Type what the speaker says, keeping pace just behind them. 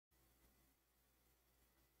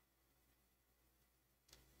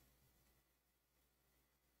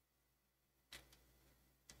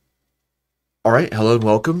All right, hello and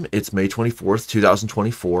welcome. It's May 24th,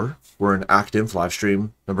 2024. We're in Active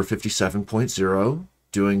Livestream number 57.0,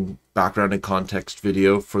 doing background and context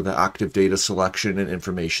video for the active data selection and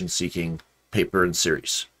information seeking paper and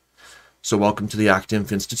series. So welcome to the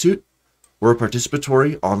Active Institute. We're a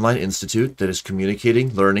participatory online institute that is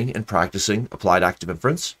communicating, learning, and practicing applied active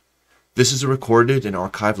inference. This is a recorded and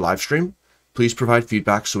archived live stream. Please provide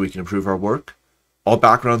feedback so we can improve our work. All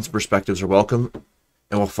backgrounds and perspectives are welcome,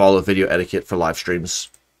 and we'll follow video etiquette for live streams.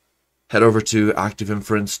 Head over to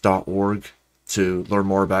activeinference.org to learn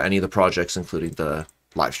more about any of the projects, including the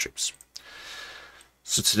live streams.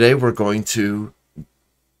 So today we're going to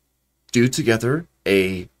do together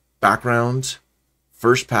a background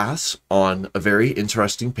first pass on a very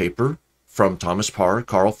interesting paper from Thomas Parr,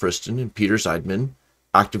 Karl, Friston, and Peter Zeidman,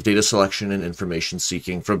 Active Data Selection and Information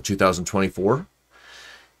Seeking from 2024.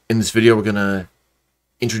 In this video, we're going to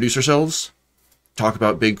introduce ourselves, talk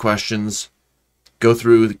about big questions, go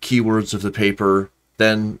through the keywords of the paper,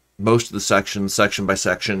 then most of the sections, section by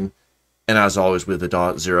section, and as always with the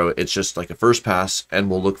 .0, it's just like a first pass, and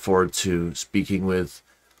we'll look forward to speaking with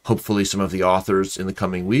hopefully some of the authors in the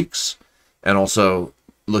coming weeks, and also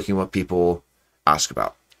looking what people ask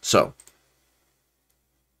about. So,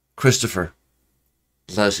 Christopher,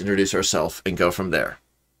 let us introduce ourselves and go from there.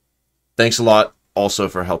 Thanks a lot also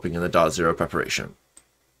for helping in the .0 preparation.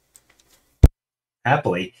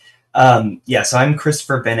 Happily. So I'm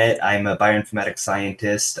Christopher Bennett. I'm a bioinformatics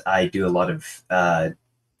scientist. I do a lot of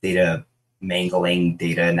data mangling,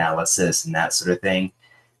 data analysis, and that sort of thing.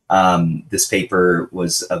 This paper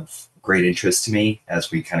was of great interest to me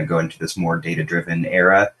as we kind of go into this more data-driven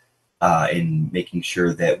era in making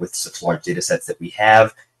sure that with such large data sets that we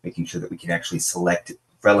have, making sure that we can actually select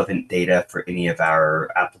relevant data for any of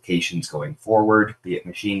our applications going forward, be it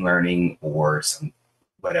machine learning or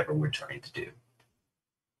whatever we're trying to do.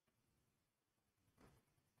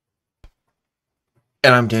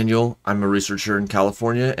 And I'm Daniel. I'm a researcher in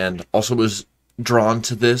California and also was drawn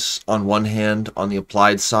to this on one hand on the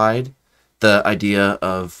applied side, the idea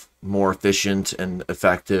of more efficient and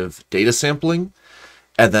effective data sampling,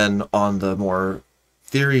 and then on the more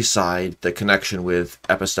theory side, the connection with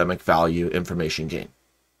epistemic value information gain.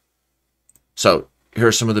 So here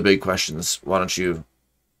are some of the big questions. Why don't you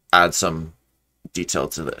add some detail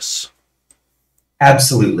to this?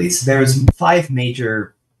 Absolutely. So there's 5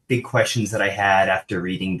 major big questions that I had after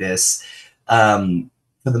reading this. For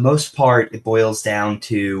the most part, it boils down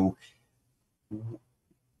to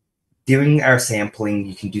doing our sampling.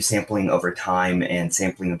 You can do sampling over time and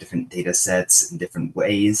sampling of different data sets in different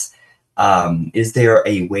ways. Is there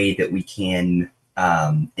a way that we can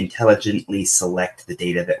intelligently select the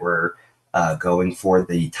data that we're going for,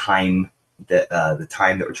 the time that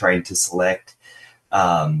we're trying to select?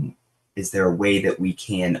 Is there a way that we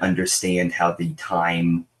can understand how the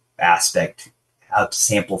time aspect, how to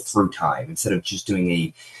sample through time instead of just doing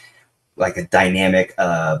a dynamic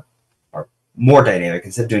or more dynamic,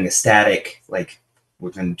 instead of doing a static, like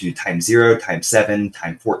we're going to do time 0, time 7,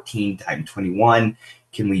 time 14, time 21.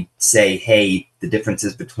 Can we say, hey, the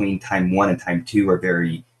differences between time 1 and time 2 are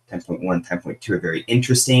time point 1, time point 2 are very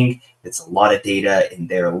interesting. It's a lot of data in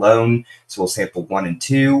there alone. So we'll sample 1 and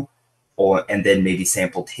 2, and then maybe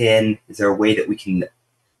sample 10. Is there a way that we can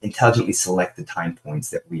intelligently select the time points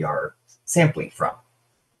that we are sampling from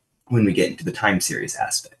when we get into the time series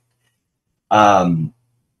aspect? The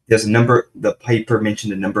paper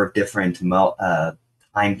mentioned a number of different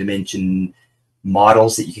time dimension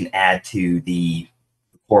models that you can add to the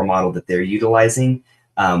core model that they're utilizing,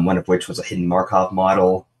 one of which was a hidden Markov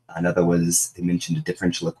model. Another was, they mentioned a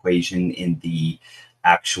differential equation in the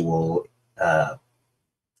actual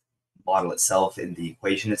model itself, in the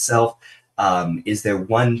equation itself. Are there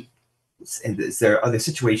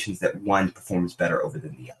situations that one performs better over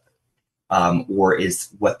than the other? Or is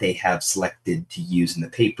what they have selected to use in the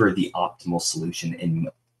paper the optimal solution in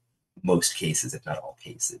most cases, if not all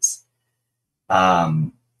cases?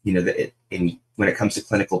 When it comes to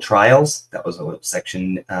clinical trials, that was a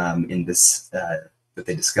section in this that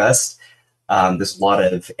they discussed. There's a lot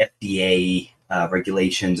of FDA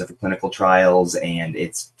regulations of clinical trials, and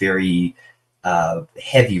it's very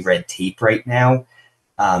heavy red tape right now.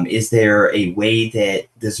 Is there a way that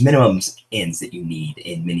there's minimums ends that you need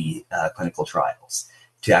in many clinical trials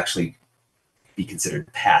to actually be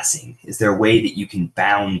considered passing? Is there a way that you can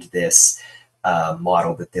bound this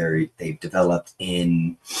model that they've developed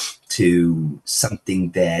into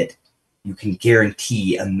something that you can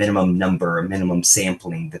guarantee a minimum number, a minimum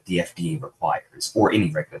sampling that the FDA requires, or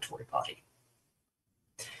any regulatory body?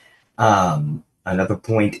 Another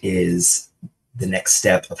point is the next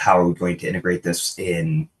step of how are we going to integrate this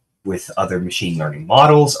in with other machine learning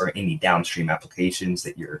models or any downstream applications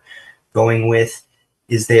that you're going with?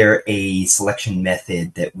 Is there a selection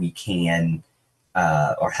method that we can,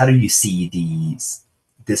 or how do you see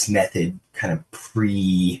this method kind of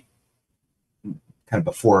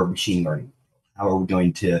before machine learning? How are we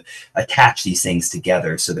going to attach these things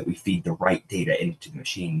together so that we feed the right data into the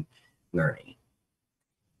machine learning,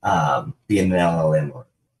 be it an LLM or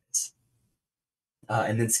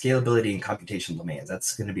and then scalability and computational demands.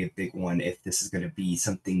 That's going to be a big one. If this is going to be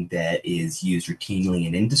something that is used routinely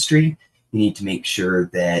in industry, you need to make sure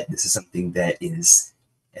that this is something that is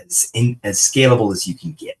as scalable as you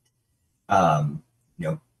can get. You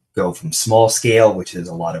know, go from small scale, which is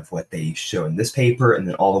a lot of what they show in this paper, and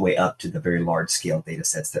then all the way up to the very large scale data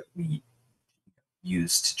sets that we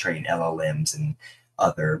use to train LLMs and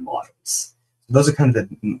other models. Those are kind of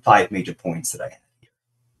the 5 major points that I have.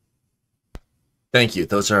 Thank you.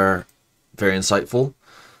 Those are very insightful.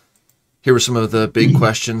 Here were some of the big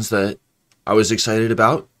questions that I was excited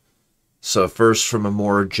about. So first, from a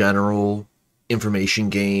more general information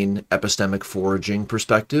gain, epistemic foraging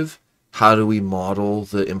perspective, how do we model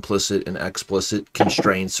the implicit and explicit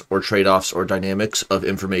constraints or trade-offs or dynamics of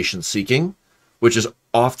information seeking, which is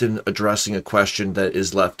often addressing a question that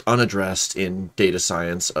is left unaddressed in data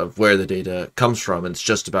science of where the data comes from. And it's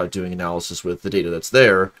just about doing analysis with the data that's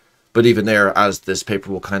there. But even there, as this paper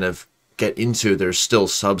will kind of get into, there's still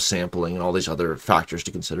subsampling and all these other factors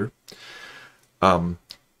to consider.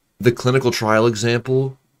 The clinical trial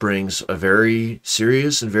example brings a very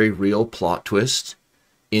serious and very real plot twist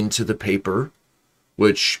into the paper,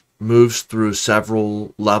 which moves through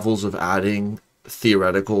several levels of adding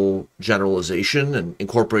theoretical generalization and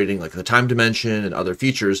incorporating like the time dimension and other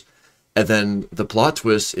features. And then the plot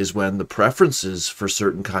twist is when the preferences for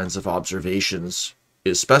certain kinds of observations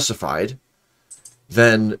is specified,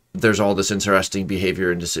 then there's all this interesting behavior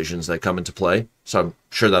and decisions that come into play. So I'm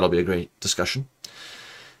sure that'll be a great discussion.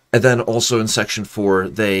 And then also in section 4,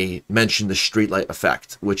 they mention the streetlight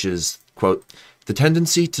effect, which is, quote, the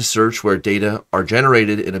tendency to search where data are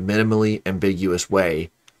generated in a minimally ambiguous way,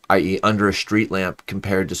 i.e. under a street lamp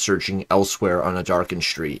compared to searching elsewhere on a darkened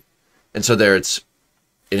street. And so there it's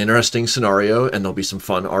an interesting scenario, and there'll be some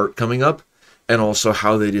fun art coming up. And also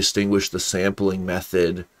how they distinguish the sampling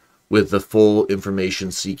method with the full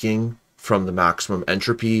information seeking from the maximum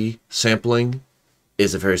entropy sampling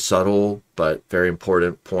is a very subtle but very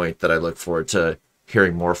important point that I look forward to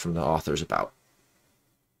hearing more from the authors about.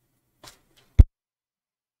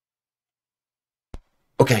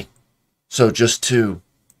 Okay, so just to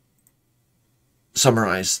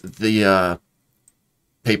summarize, the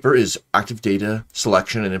paper is Active Data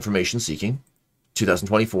Selection and Information Seeking,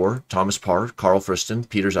 2024, Thomas Parr, Karl Friston,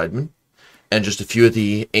 Peter Zeidman, and just a few of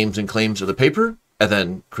the aims and claims of the paper, and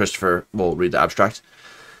then Christopher will read the abstract.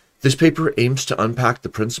 This paper aims to unpack the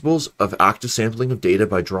principles of active sampling of data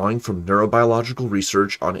by drawing from neurobiological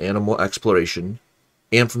research on animal exploration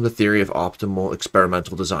and from the theory of optimal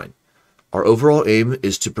experimental design. Our overall aim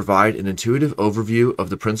is to provide an intuitive overview of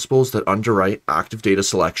the principles that underwrite active data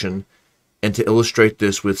selection and to illustrate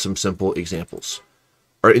this with some simple examples.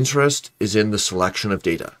 Our interest is in the selection of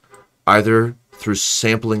data, either through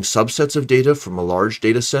sampling subsets of data from a large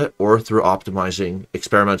data set or through optimizing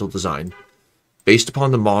experimental design, based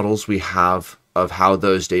upon the models we have of how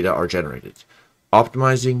those data are generated.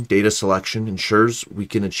 Optimizing data selection ensures we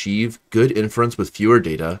can achieve good inference with fewer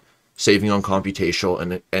data, saving on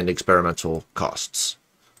computational and experimental costs.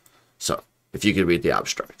 So, if you could read the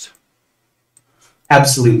abstract.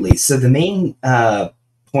 Absolutely. So the main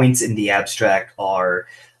points in the abstract are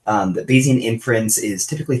that Bayesian inference is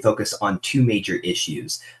typically focused on 2 major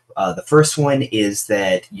issues. The first one is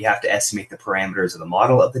that you have to estimate the parameters of the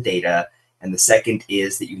model of the data, and the second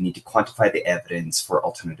is that you need to quantify the evidence for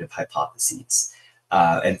alternative hypotheses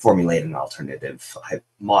and formulate an alternative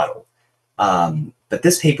model. But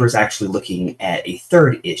this paper is actually looking at a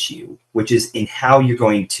third issue, which is in how you're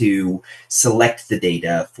going to select the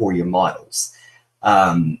data for your models.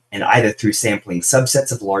 And either through sampling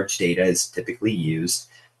subsets of large data is typically used,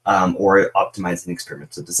 or optimizing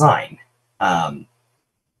experimental design.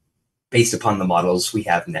 Based upon the models we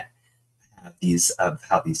have of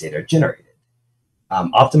how these data are generated.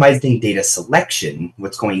 Optimizing data selection,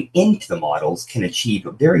 what's going into the models, can achieve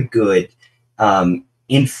a very good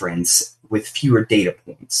inference with fewer data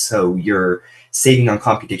points. So you're saving on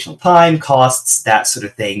computational time, costs, that sort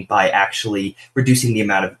of thing, by actually reducing the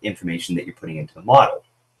amount of information that you're putting into the model.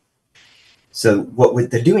 So what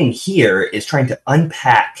they're doing here is trying to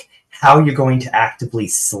unpack how you're going to actively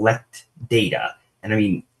select data, and I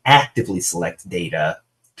mean actively select data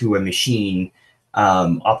through a machine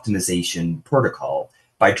optimization protocol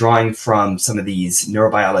by drawing from some of these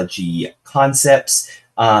neurobiology concepts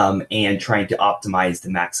and trying to optimize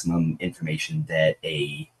the maximum information that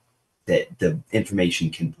the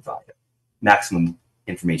information can provide, maximum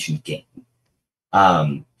information gain.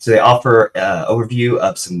 So they offer an overview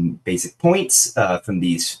of some basic points from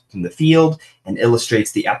the field and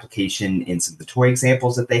illustrates the application in some of the toy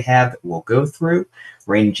examples that they have that we'll go through,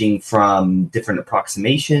 ranging from different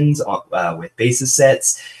approximations with basis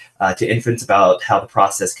sets to inference about how the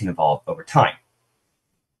process can evolve over time.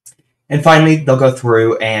 And finally, they'll go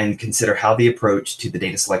through and consider how the approach to the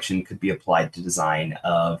data selection could be applied to design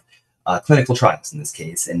of clinical trials in this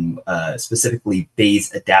case, and specifically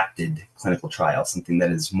Bayes-adapted clinical trials, something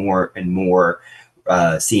that is more and more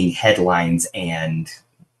seeing headlines and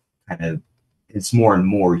kind of is more and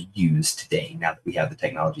more used today now that we have the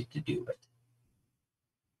technology to do it.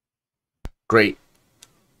 Great.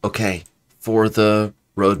 Okay, for the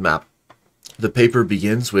roadmap, the paper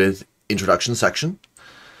begins with introduction section,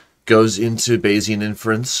 goes into Bayesian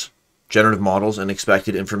inference, generative models, and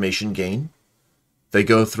expected information gain. They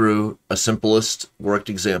go through a simplest worked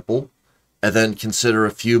example and then consider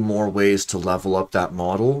a few more ways to level up that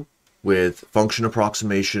model with function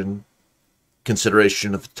approximation,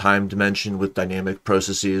 consideration of the time dimension with dynamic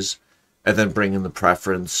processes, and then bring in the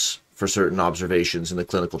preference for certain observations in the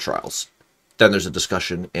clinical trials. Then there's a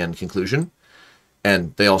discussion and conclusion,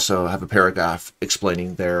 and they also have a paragraph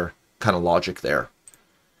explaining their kind of logic there.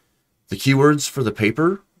 The keywords for the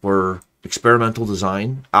paper were experimental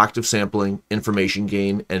design, active sampling, information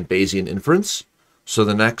gain, and Bayesian inference. So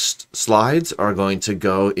the next slides are going to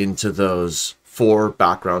go into those 4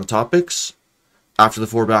 background topics. After the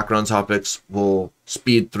 4 background topics, we'll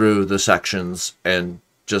speed through the sections and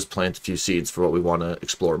just plant a few seeds for what we want to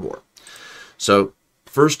explore more. So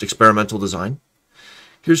first, experimental design.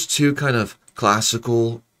 Here's 2 kind of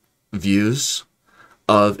classical views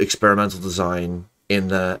of experimental design in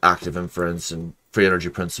the active inference and free energy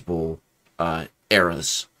principle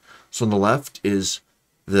eras. So on the left is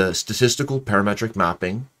the statistical parametric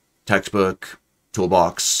mapping, textbook,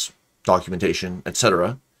 toolbox, documentation,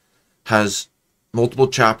 etc. Has multiple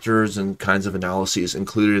chapters and kinds of analyses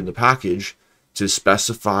included in the package to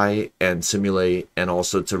specify and simulate and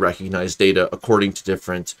also to recognize data according to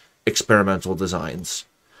different experimental designs.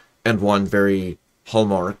 And one very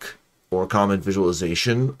hallmark or common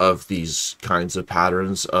visualization of these kinds of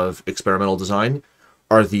patterns of experimental design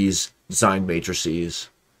are these design matrices,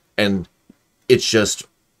 and it's just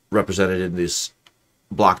represented in this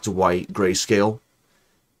black to white grayscale,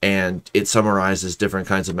 and it summarizes different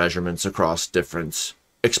kinds of measurements across different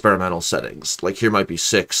experimental settings. Like here might be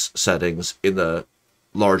 6 settings in the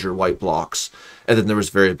larger white blocks, and then there was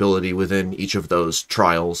variability within each of those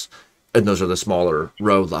trials, and those are the smaller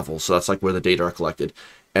row levels, so that's like where the data are collected.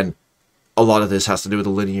 And a lot of this has to do with the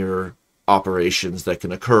linear operations that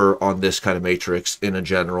can occur on this kind of matrix in a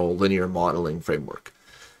general linear modeling framework.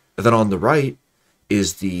 And then on the right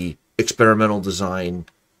is the experimental design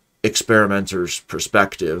experimenter's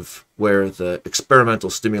perspective, where the experimental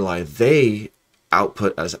stimuli they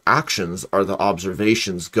output as actions are the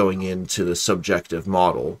observations going into the subjective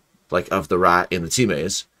model, like of the rat in the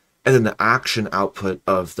T-maze, and then the action output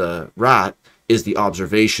of the rat is the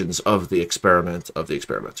observations of the experiment of the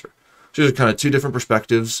experimenter. So there's kind of 2 different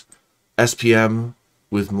perspectives. SPM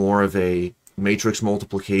with more of a matrix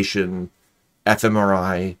multiplication,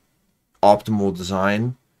 fMRI, optimal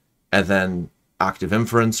design, and then active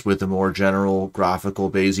inference with a more general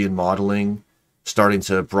graphical Bayesian modeling, starting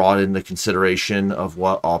to broaden the consideration of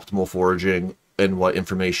what optimal foraging and what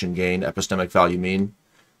information gain, epistemic value mean.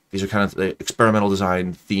 These are kind of the experimental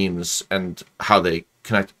design themes and how they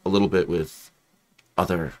connect a little bit with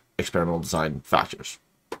other experimental design factors.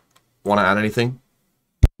 Want to add anything?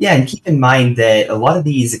 Yeah, and keep in mind that a lot of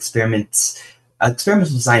these experimental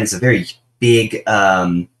design is a very big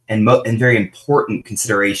and very important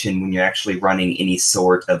consideration when you're actually running any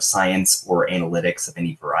sort of science or analytics of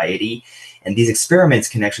any variety. And these experiments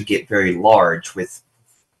can actually get very large with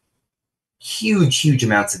huge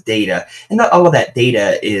amounts of data, and not all of that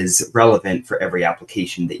data is relevant for every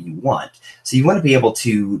application that you want. So you want to be able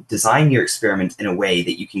to design your experiment in a way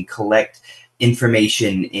that you can collect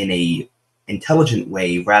information in a intelligent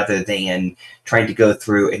way rather than trying to go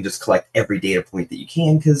through and just collect every data point that you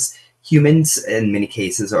can, because humans in many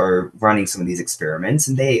cases are running some of these experiments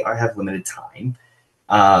and they have limited time.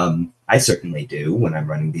 I certainly do when I'm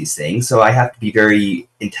running these things, so I have to be very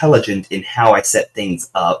intelligent in how I set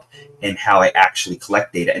things up and how I actually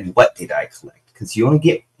collect data and what data I collect, because you only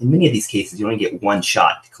get, in many of these cases, you only get 1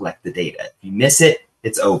 shot to collect the data. If you miss it,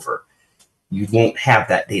 it's over. You won't have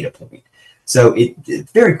that data point. So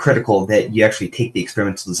it's very critical that you actually take the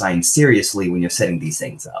experimental design seriously when you're setting these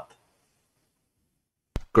things up.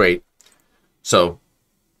 Great. So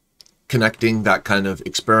connecting that kind of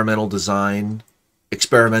experimental design,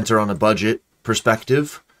 experimenter on a budget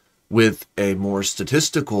perspective with a more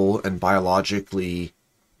statistical and biologically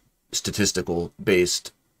statistical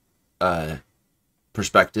based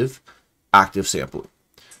perspective, active sampling.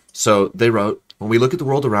 So they wrote, when we look at the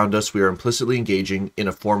world around us, we are implicitly engaging in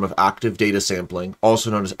a form of active data sampling, also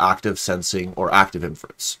known as active sensing or active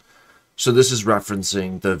inference. So this is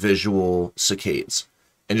referencing the visual saccades.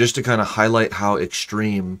 And just to kind of highlight how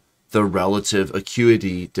extreme the relative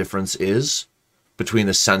acuity difference is between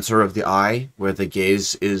the center of the eye, where the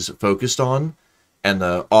gaze is focused on, and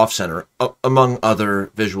the off-center, among other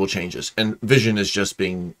visual changes. And vision is just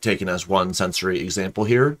being taken as one sensory example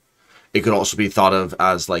here. It could also be thought of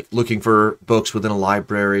as like looking for books within a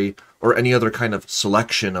library or any other kind of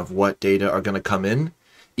selection of what data are going to come in.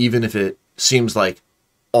 Even if it seems like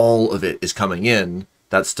all of it is coming in,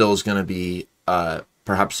 that still is going to be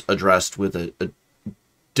perhaps addressed with a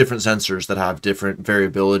different sensors that have different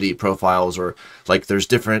variability profiles, or like there's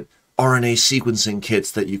different RNA sequencing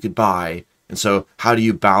kits that you could buy. And so how do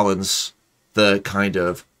you balance the kind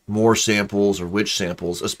of more samples or which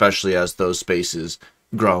samples, especially as those spaces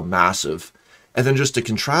grow massive? And then just to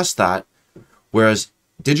contrast that, whereas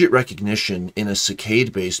digit recognition in a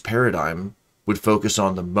saccade-based paradigm would focus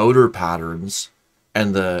on the motor patterns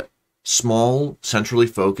and the small, centrally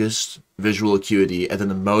focused visual acuity, and then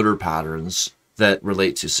the motor patterns that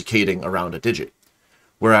relate to saccading around a digit.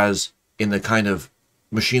 Whereas in the kind of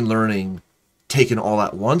machine learning taken all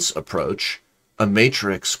at once approach, a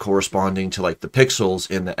matrix corresponding to like the pixels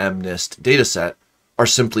in the MNIST dataset are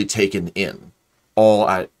simply taken in, all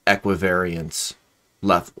at equivariance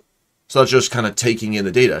level. So that's just kind of taking in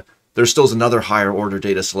the data. There still is another higher order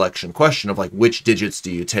data selection question of like, which digits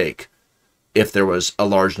do you take if there was a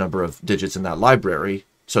large number of digits in that library?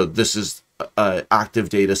 So this is active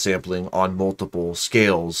data sampling on multiple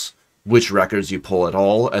scales, which records you pull at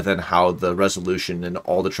all, and then how the resolution and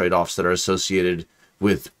all the trade-offs that are associated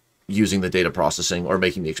with using the data processing or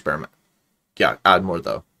making the experiment. Yeah, add more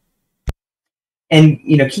though. And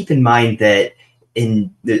keep in mind that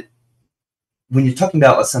when you're talking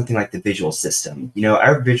about something like the visual system,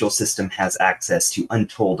 our visual system has access to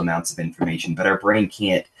untold amounts of information, but our brain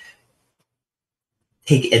can't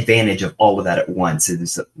take advantage of all of that at once. So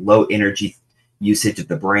there's a low energy usage of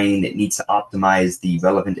the brain. It needs to optimize the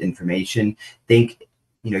relevant information. Think,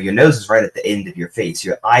 your nose is right at the end of your face.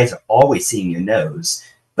 Your eyes are always seeing your nose,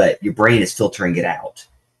 but your brain is filtering it out.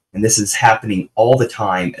 And this is happening all the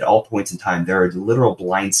time, at all points in time. There are literal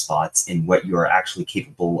blind spots in what you are actually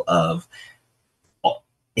capable of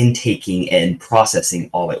intaking and processing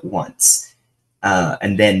all at once.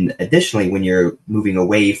 And then additionally, when you're moving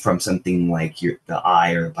away from something like the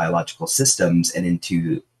eye or biological systems and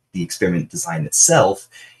into the experiment design itself,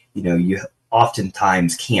 you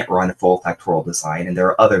oftentimes can't run a full factorial design. And there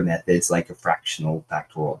are other methods like a fractional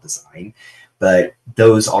factorial design, but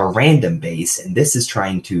those are random based. And this is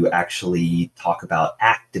trying to actually talk about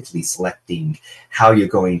actively selecting how you're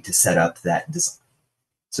going to set up that design.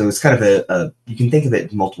 So it's kind of you can think of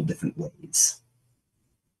it in multiple different ways.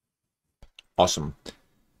 Awesome.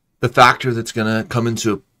 The factor that's going to come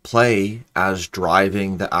into play as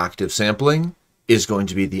driving the active sampling is going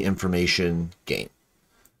to be the information gain.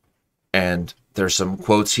 And there's some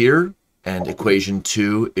quotes here, and equation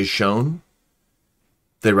 2 is shown.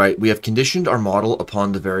 They write, we have conditioned our model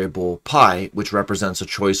upon the variable pi, which represents a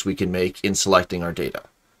choice we can make in selecting our data.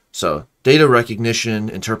 So data recognition,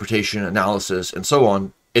 interpretation, analysis, and so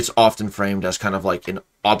on, it's often framed as kind of like an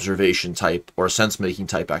observation type or sense-making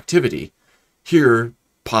type activity. Here,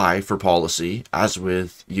 pi for policy, as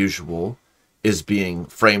with usual, is being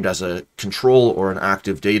framed as a control or an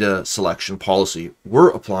active data selection policy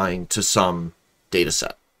we're applying to some data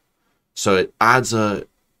set. So it adds a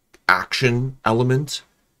action element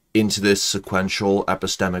into this sequential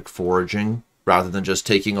epistemic foraging rather than just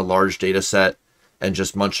taking a large data set and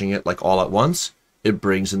just munching it like all at once. It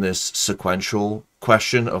brings in this sequential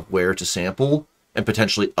question of where to sample and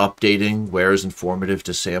potentially updating where is informative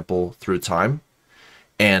to sample through time.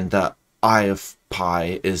 And the I of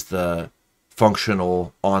pi is the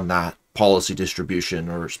functional on that policy distribution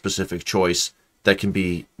or specific choice that can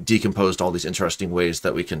be decomposed all these interesting ways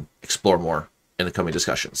that we can explore more in the coming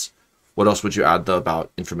discussions. What else would you add though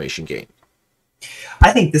about information gain?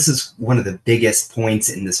 I think this is one of the biggest points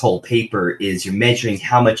in this whole paper is you're measuring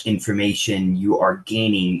how much information you are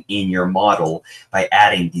gaining in your model by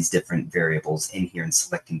adding these different variables in here and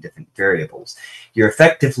selecting different variables. You're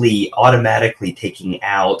effectively automatically taking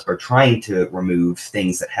out or trying to remove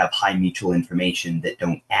things that have high mutual information that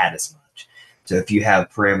don't add as much. So if you have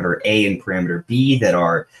parameter A and parameter B that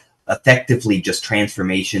are effectively just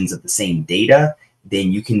transformations of the same data,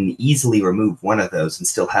 then you can easily remove one of those and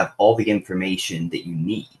still have all the information that you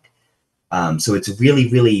need. So it's a really,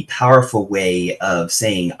 really powerful way of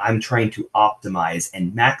saying I'm trying to optimize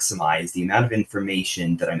and maximize the amount of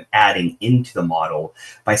information that I'm adding into the model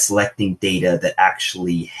by selecting data that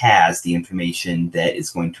actually has the information that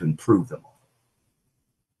is going to improve the model.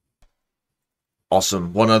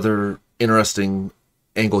 Awesome. One other interesting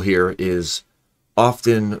angle here is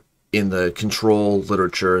often in the control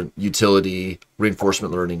literature, utility,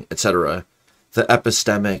 reinforcement learning, etc., the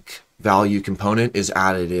epistemic value component is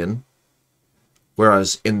added in,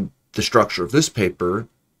 whereas in the structure of this paper,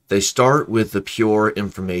 they start with the pure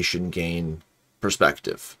information gain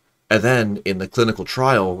perspective. And then in the clinical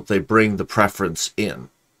trial, they bring the preference in.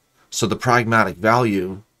 So the pragmatic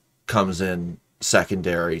value comes in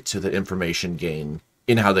secondary to the information gain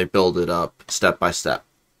in how they build it up step by step.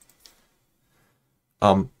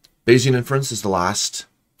 Bayesian inference is the last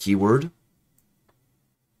keyword.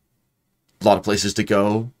 A lot of places to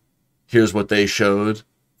go. Here's what they showed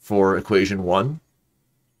for equation 1.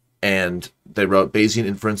 And they wrote Bayesian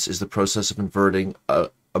inference is the process of inverting a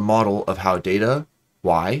model of how data,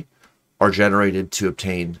 y, are generated to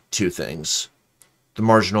obtain two things: the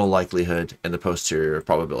marginal likelihood and the posterior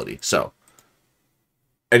probability. So,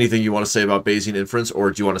 anything you want to say about Bayesian inference,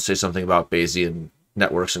 or do you want to say something about Bayesian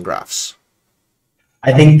networks and graphs?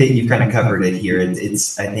 I think that you've kind of covered it here.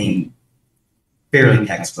 It's I think, fairly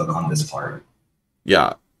textbook on this part.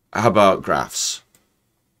 Yeah. How about graphs?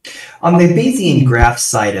 On the Bayesian graph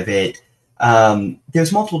side of it,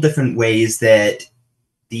 there's multiple different ways that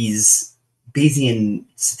these Bayesian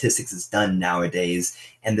statistics is done nowadays,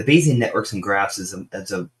 and the Bayesian networks and graphs is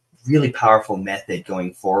a really powerful method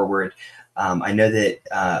going forward. I know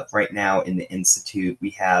that right now in the Institute, we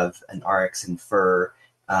have an RxInfer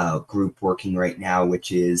group working right now,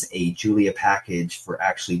 which is a Julia package for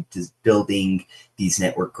actually just building these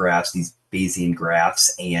network graphs, these Bayesian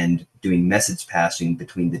graphs, and doing message passing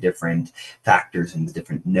between the different factors and the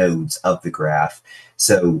different nodes of the graph.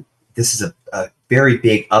 So this is a very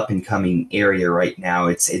big up and coming area right now.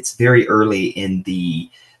 It's very early in the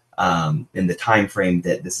time frame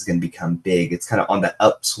that this is going to become big. It's kind of on the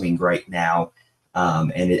upswing right now,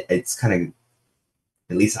 and it's kind of,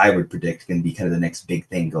 at least I would predict, going to be kind of the next big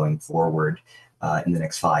thing going forward in the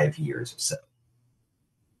next 5 years or so.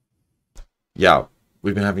 Yeah,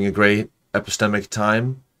 we've been having a great epistemic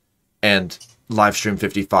time, and LiveStream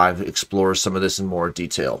 55 explores some of this in more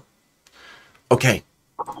detail. Okay,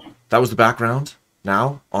 that was the background.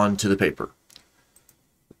 Now, on to the paper.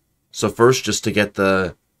 So first, just to get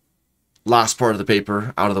the last part of the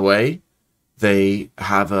paper out of the way, they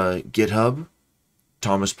have a GitHub,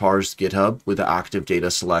 Thomas Parr's GitHub, with the active data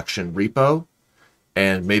selection repo,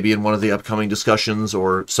 and maybe in one of the upcoming discussions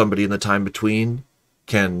or somebody in the time between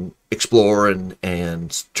can explore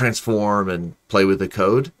and transform and play with the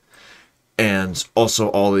code. And also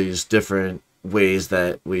all these different ways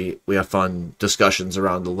that we have fun discussions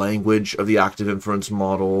around the language of the active inference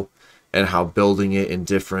model and how building it in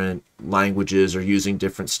different languages or using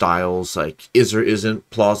different styles, like is or isn't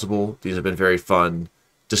plausible. These have been very fun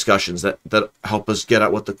discussions that help us get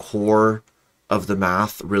at what the core of the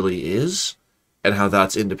math really is and how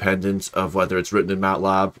that's independent of whether it's written in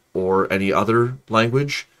MATLAB or any other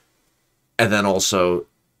language. And then also,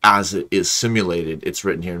 as it is simulated, it's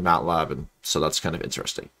written here in MATLAB, and so that's kind of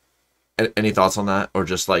interesting. Any thoughts on that, or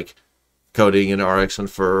just like coding in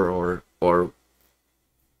RxInfer, or?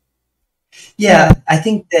 Yeah, I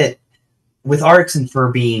think that with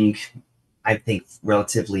RxInfer being, I think,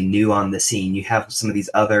 relatively new on the scene, you have some of these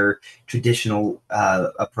other traditional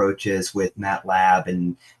approaches with MATLAB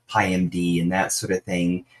and PyMD and that sort of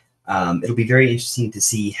thing. It'll be very interesting to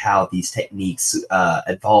see how these techniques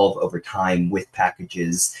evolve over time with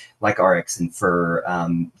packages like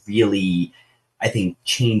RxInfer, really, I think,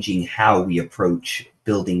 changing how we approach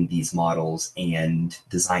building these models and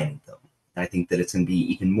designing them. And I think that it's going to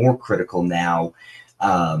be even more critical now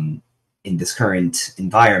in this current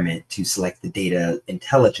environment to select the data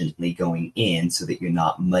intelligently going in so that you're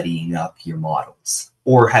not muddying up your models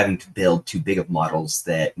or having to build too big of models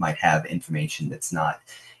that might have information that's not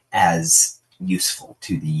as useful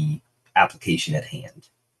to the application at hand.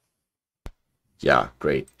 Yeah,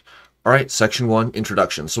 great. All right, section 1,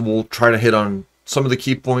 introduction. So we'll try to hit on some of the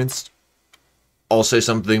key points. I'll say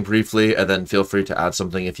something briefly, and then feel free to add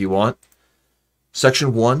something if you want.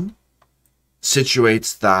 Section 1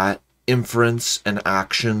 situates that inference and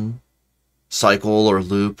action cycle or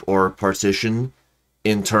loop or partition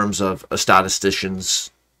in terms of a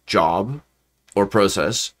statistician's job or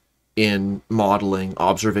process in modeling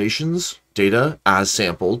observations, data as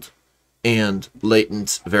sampled, and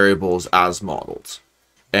latent variables as modeled,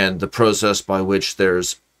 and the process by which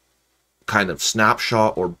there's kind of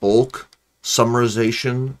snapshot or bulk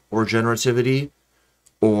summarization or generativity,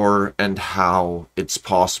 and how it's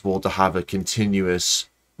possible to have a continuous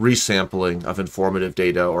resampling of informative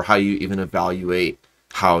data, or how you even evaluate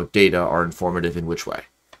how data are informative in which way.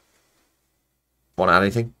 Want to add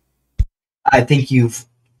anything? I think you've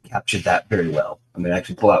captured that very well. I'm going to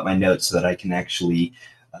actually pull out my notes so that I can actually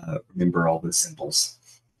remember all the symbols.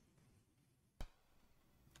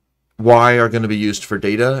 Y are going to be used for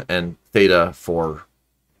data, and theta for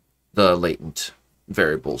the latent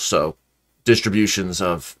variables. So distributions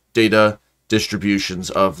of data, distributions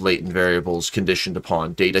of latent variables conditioned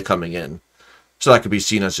upon data coming in. So that could be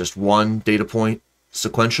seen as just one data point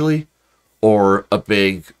sequentially, or a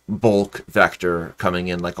big bulk vector coming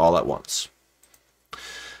in like all at once.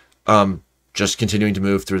 Just continuing to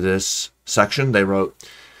move through this section, they wrote,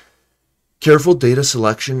 careful data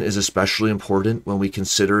selection is especially important when we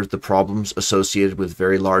consider the problems associated with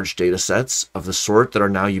very large data sets of the sort that are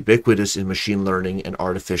now ubiquitous in machine learning and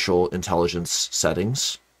artificial intelligence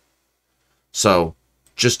settings. So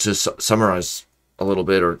just to summarize a little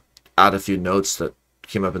bit, or add a few notes that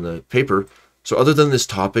came up in the paper. So other than this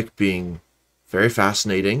topic being very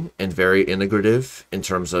fascinating and very integrative in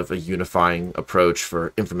terms of a unifying approach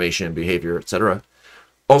for information and behavior, etc.,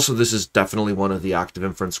 also, this is definitely one of the active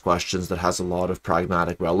inference questions that has a lot of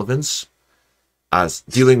pragmatic relevance, as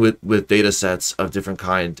dealing with data sets of different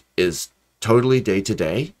kind is totally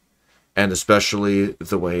day-to-day, and especially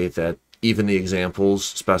the way that even the examples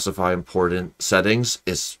specify important settings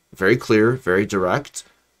is very clear, very direct,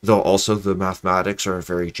 though also the mathematics are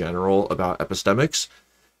very general about epistemics.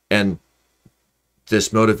 And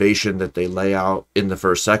this motivation that they lay out in the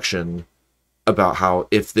first section about how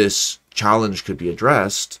if this challenge could be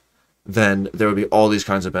addressed, then there would be all these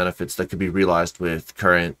kinds of benefits that could be realized with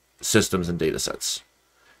current systems and data sets.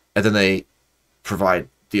 And then they provide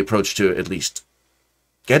the approach to at least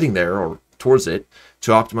getting there or towards it.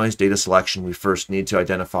 To optimize data selection, we first need to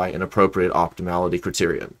identify an appropriate optimality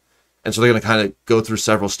criterion. And so they're going to kind of go through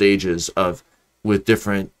several stages of, with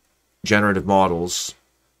different generative models,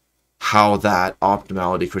 how that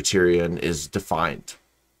optimality criterion is defined.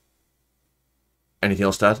 Anything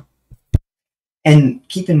else to add? And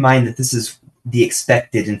keep in mind that this is the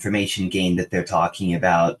expected information gain that they're talking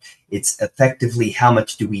about. It's effectively how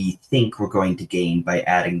much do we think we're going to gain by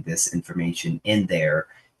adding this information in there.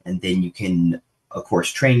 And then you can, of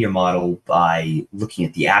course, train your model by looking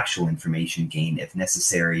at the actual information gain if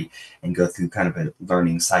necessary and go through kind of a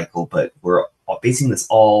learning cycle. But we're basing this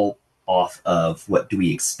all off of what do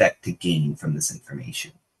we expect to gain from this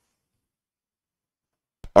information.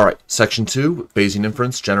 All right, section 2, Bayesian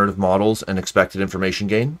inference, generative models, and expected information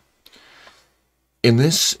gain. In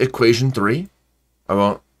this equation 3, I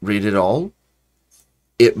won't read it all.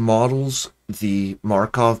 It models the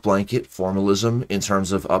Markov blanket formalism in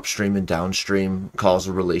terms of upstream and downstream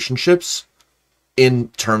causal relationships in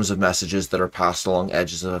terms of messages that are passed along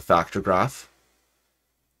edges of a factor graph.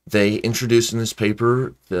 They introduce in this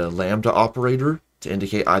paper the lambda operator to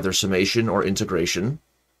indicate either summation or integration.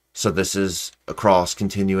 So this is across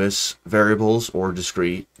continuous variables or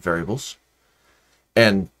discrete variables.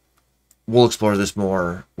 And we'll explore this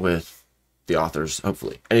more with the authors,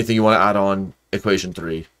 hopefully. Anything you want to add on equation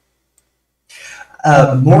 3?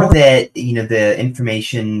 More that, the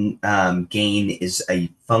information gain is a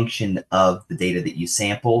function of the data that you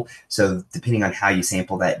sample. So depending on how you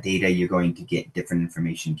sample that data, you're going to get different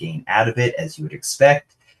information gain out of it, as you would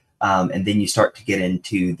expect. And then you start to get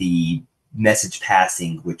into the message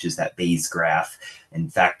passing, which is that Bayes graph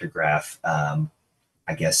and factor graph,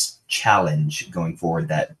 I guess, challenge going forward,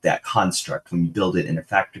 that construct. When you build it in a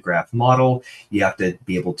factor graph model, you have to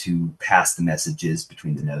be able to pass the messages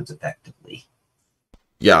between the nodes effectively.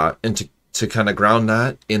 Yeah, and to kind of ground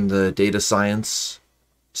that in the data science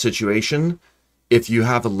situation, if you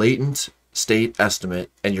have a latent state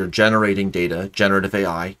estimate and you're generating data, generative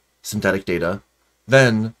AI, synthetic data,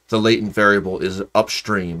 then the latent variable is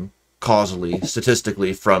upstream causally,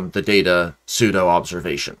 statistically, from the data pseudo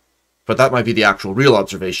observation. But that might be the actual real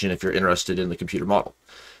observation if you're interested in the computer model.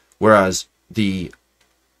 Whereas the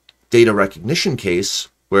data recognition case,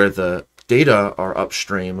 where the data are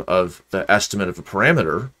upstream of the estimate of a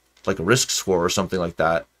parameter, like a risk score or something like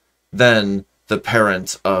that, then the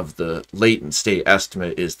parent of the latent state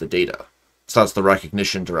estimate is the data. So that's the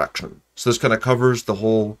recognition direction. So this kind of covers the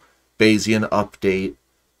whole Bayesian update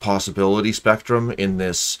possibility spectrum in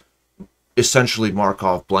this essentially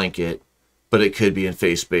Markov blanket, but it could be in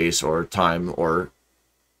phase space or time or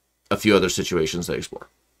a few other situations they explore.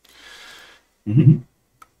 Mm-hmm.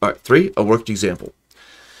 All right, 3, a worked example.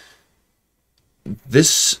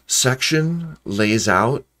 This section lays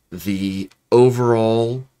out the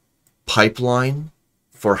overall pipeline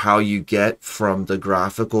for how you get from the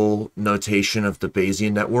graphical notation of the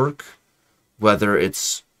Bayesian network, whether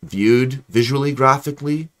it's viewed visually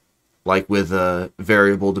graphically, like with a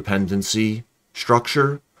variable dependency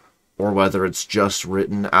structure, or whether it's just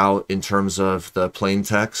written out in terms of the plain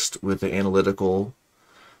text with the analytical.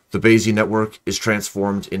 The Bayesian network is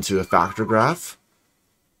transformed into a factor graph,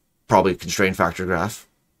 probably a constrained factor graph,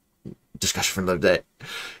 discussion for another day.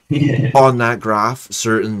 Yeah. On that graph,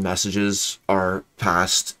 certain messages are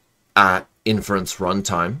passed at inference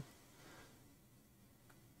runtime.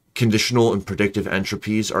 Conditional and predictive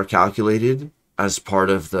entropies are calculated as part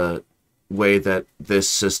of the way that this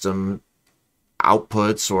system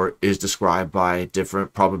outputs or is described by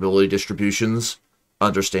different probability distributions,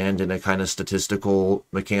 understand in a kind of statistical,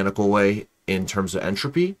 mechanical way in terms of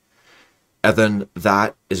entropy. And then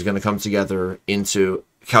that is going to come together into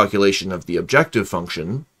calculation of the objective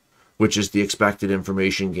function, which is the expected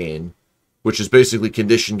information gain, which is basically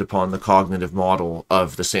conditioned upon the cognitive model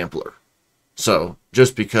of the sampler. So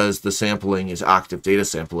just because the sampling is active data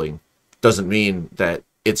sampling doesn't mean that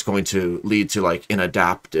it's going to lead to like an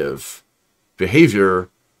adaptive behavior.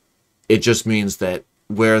 It just means that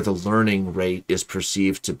where the learning rate is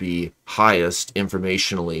perceived to be highest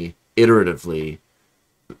informationally, iteratively,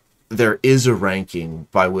 there is a ranking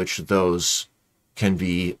by which those can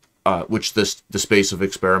be, the space of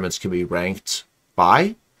experiments can be ranked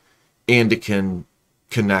by, and it can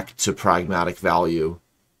connect to pragmatic value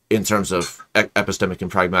in terms of epistemic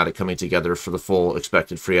and pragmatic coming together for the full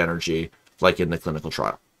expected free energy, like in the clinical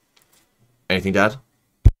trial. Anything to add?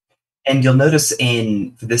 And you'll notice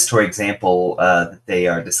for this story example that they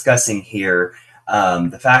are discussing here,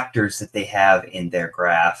 the factors that they have in their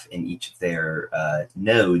graph in each of their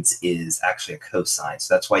nodes is actually a cosine.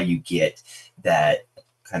 So that's why you get that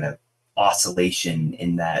kind of oscillation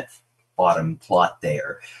in that bottom plot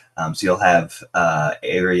there. So you'll have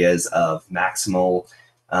areas of maximal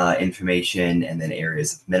information and then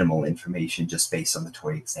areas of minimal information just based on the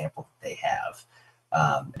toy example that they have.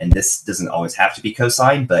 And this doesn't always have to be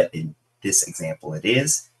cosine, but in this example it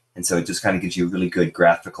is. And so it just kind of gives you a really good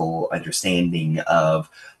graphical understanding of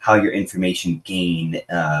how your information gain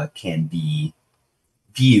can be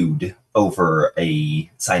viewed over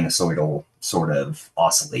a sinusoidal sort of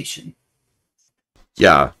oscillation.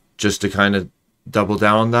 Yeah, just to kind of double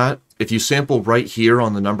down on that, if you sample right here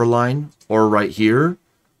on the number line or right here,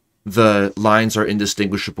 the lines are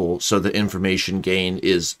indistinguishable, so the information gain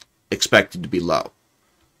is expected to be low.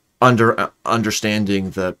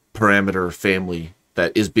 Understanding the parameter family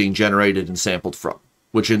that is being generated and sampled from,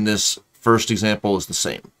 which in this first example is the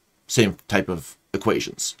same type of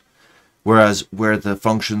equations. Whereas where the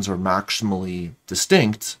functions are maximally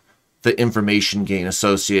distinct, the information gain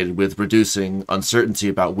associated with reducing uncertainty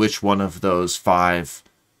about which one of those 5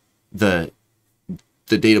 the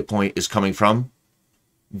data point is coming from,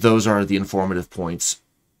 those are the informative points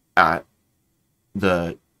at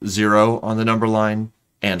the 0 on the number line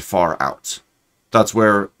and far out. That's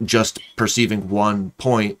where just perceiving one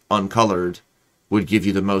point uncolored would give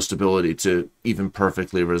you the most ability to even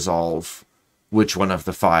perfectly resolve which one of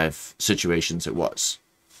the 5 situations it was.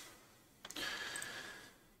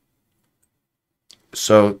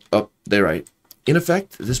 So, they write, in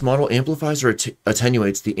effect, this model amplifies or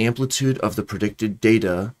attenuates the amplitude of the predicted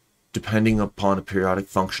data depending upon a periodic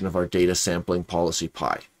function of our data sampling policy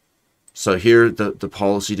pi. So here, the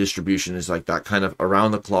policy distribution is like that kind of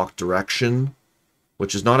around-the-clock direction,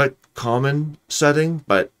 which is not a common setting,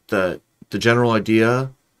 but the general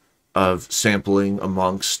idea of sampling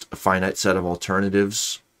amongst a finite set of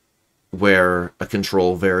alternatives where a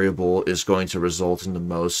control variable is going to result in the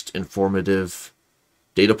most informative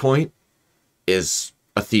data point is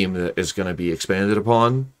a theme that is going to be expanded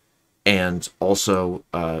upon. And also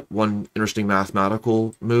one interesting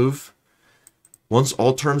mathematical move. Once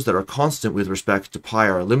all terms that are constant with respect to pi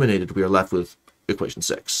are eliminated, we are left with equation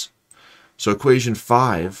 6. So equation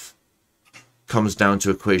 5 comes down to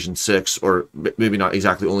equation 6, or maybe not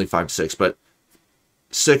exactly only 5 to 6, but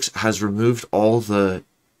 6 has removed all the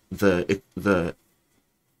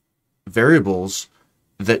variables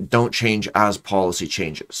that don't change as policy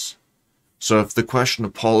changes. So if the question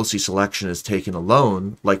of policy selection is taken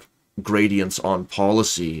alone, like gradients on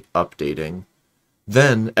policy updating,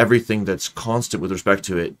 then everything that's constant with respect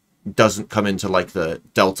to it doesn't come into like the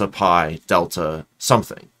delta pi, delta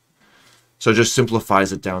something. So it just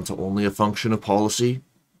simplifies it down to only a function of policy.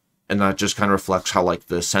 And that just kind of reflects how like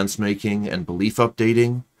the sense making and belief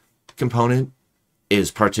updating component is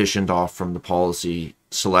partitioned off from the policy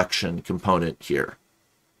selection component here.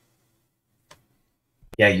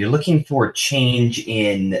 Yeah, you're looking for change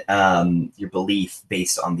in your belief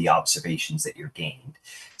based on the observations that you're gained.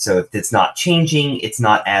 So if it's not changing, it's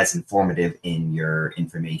not as informative in your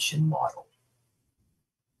information model.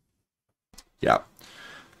 Yeah.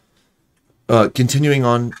 Continuing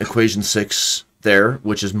on equation 6 there,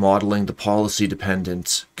 which is modeling the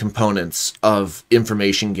policy-dependent components of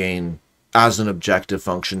information gain as an objective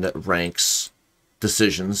function that ranks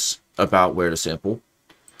decisions about where to sample.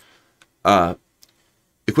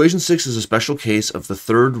 Equation 6 is a special case of the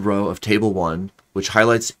third row of Table 1, which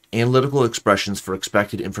highlights analytical expressions for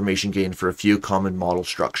expected information gain for a few common model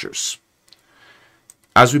structures.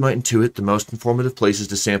 As we might intuit, the most informative places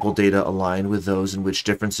to sample data align with those in which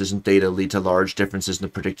differences in data lead to large differences in the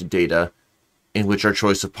predicted data, in which our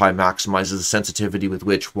choice of pi maximizes the sensitivity with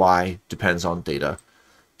which y depends on data.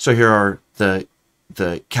 So here are the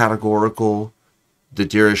categorical, the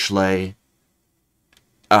Dirichlet,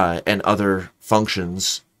 and other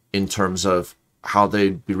functions in terms of how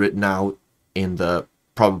they'd be written out in the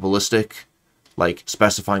probabilistic, like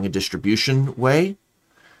specifying a distribution way,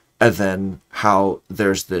 and then how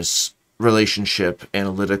there's this relationship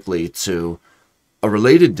analytically to a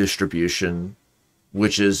related distribution,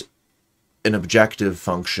 which is an objective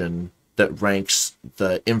function that ranks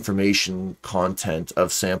the information content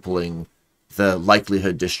of sampling the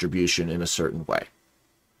likelihood distribution in a certain way.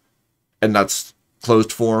 And that's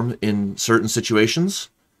closed form in certain situations.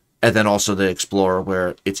 And then also they explore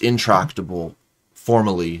where it's intractable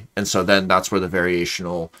formally. And so then that's where the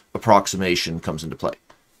variational approximation comes into play.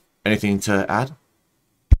 Anything to add?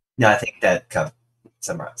 No, I think that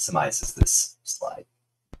summarizes this slide.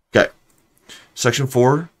 Okay. Section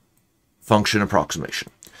 4, function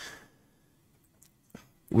approximation.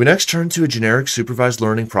 We next turn to a generic supervised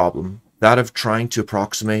learning problem, that of trying to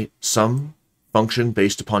approximate some function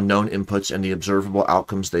based upon known inputs and the observable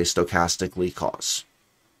outcomes they stochastically cause.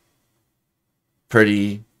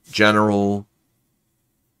 Pretty general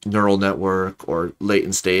neural network or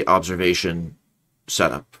latent state observation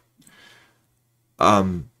setup.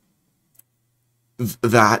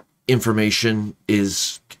 That information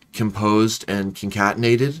is composed and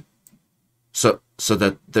concatenated so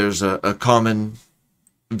that there's a common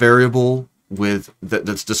variable with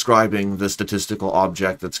that's describing the statistical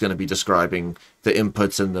object that's going to be describing the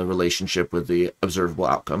inputs and the relationship with the observable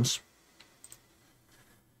outcomes.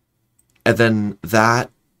 And then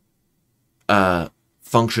that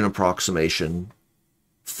function approximation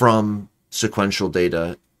from sequential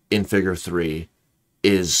data in figure 3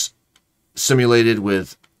 is simulated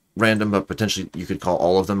with random, but potentially you could call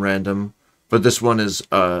all of them random. But this one is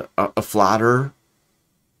a flatter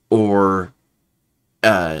or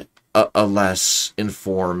a less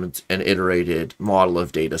informed and iterated model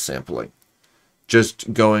of data sampling.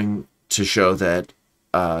 Just going to show that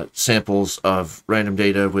samples of random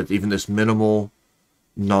data with even this minimal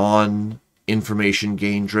non-information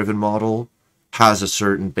gain driven model has a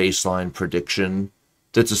certain baseline prediction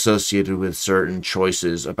that's associated with certain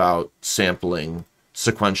choices about sampling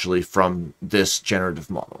sequentially from this generative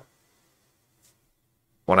model.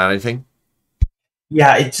 Want to add anything?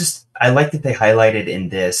 Yeah, it just, I like that they highlighted in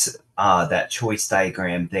this, that choice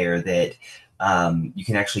diagram there that you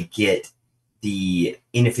can actually get the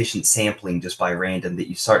inefficient sampling just by random, that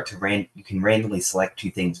you start to you can randomly select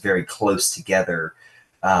two things very close together,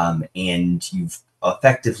 and you've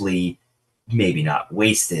effectively maybe not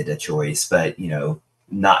wasted a choice, but, you know,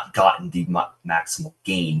 not gotten the maximal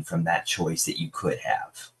gain from that choice that you could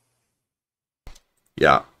have.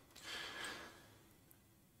 Yeah.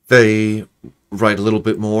 They write a little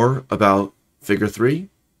bit more about figure 3.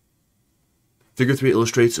 Figure 3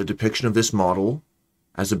 illustrates a depiction of this model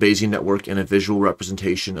as a Bayesian network and a visual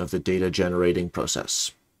representation of the data generating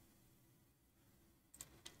process.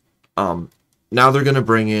 Now they're going to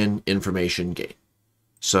bring in information gain.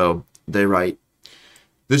 So they write,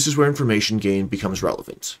 this is where information gain becomes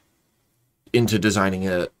relevant into designing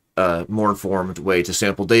a more informed way to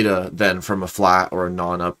sample data than from a flat or a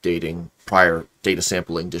non-updating prior data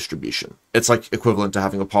sampling distribution. It's like equivalent to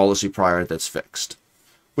having a policy prior that's fixed,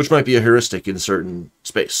 which might be a heuristic in certain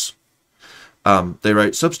space. They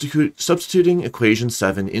write, substituting equation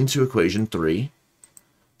 7 into equation 3.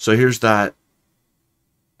 So here's that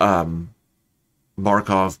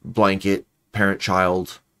Markov blanket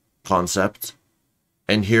parent-child concept.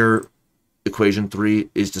 And here, equation 3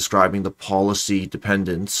 is describing the policy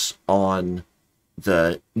dependence on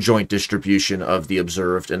the joint distribution of the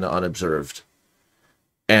observed and the unobserved.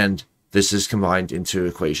 And this is combined into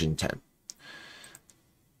equation 10.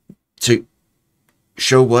 To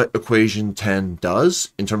show what equation 10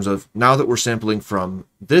 does in terms of, now that we're sampling from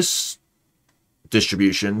this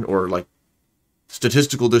distribution, or like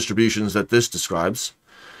statistical distributions that this describes,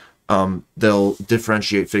 they'll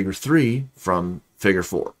differentiate figure 3 from figure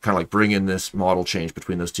 4, kind of like bring in this model change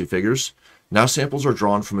between those two figures. Now samples are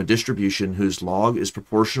drawn from a distribution whose log is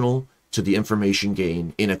proportional to the information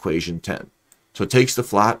gain in equation 10. So it takes the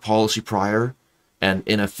flat policy prior and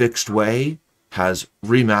in a fixed way has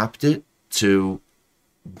remapped it to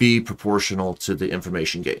be proportional to the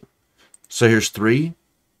information gain. So here's 3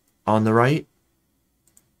 on the right,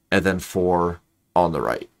 and then 4 on the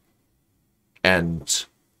right. And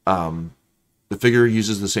the figure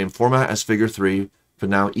uses the same format as figure 3, but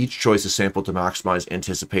now each choice is sampled to maximize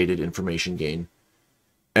anticipated information gain.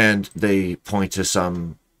 And they point to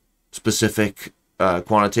some specific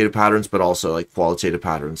quantitative patterns, but also like qualitative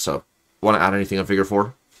patterns. So want to add anything on figure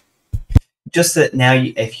 4? Just that now,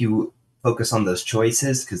 if you focus on those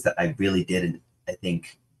choices, because I really did, I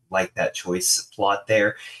think, like that choice plot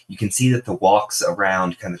there, you can see that the walks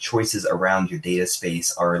around, kind of choices around your data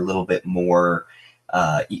space, are a little bit more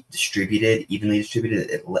distributed, evenly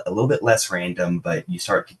distributed, a little bit less random, but you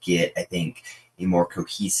start to get, I think, a more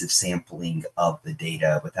cohesive sampling of the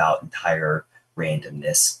data without entire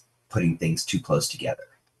randomness, putting things too close together,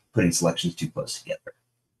 putting selections too close together.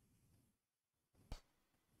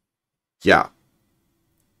 Yeah.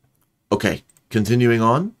 Okay, continuing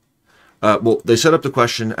on. Well, they set up the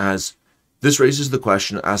question as, this raises the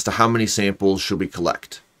question as to how many samples should we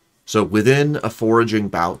collect. So within a foraging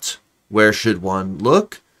bout, where should one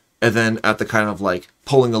look? And then at the kind of like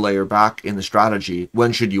pulling a layer back in the strategy,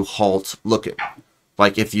 when should you halt looking?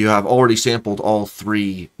 Like if you have already sampled all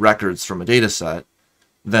 3 records from a data set,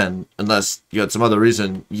 then unless you had some other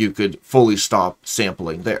reason, you could fully stop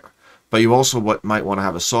sampling there. But you also might want to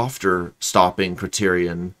have a softer stopping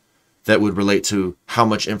criterion that would relate to how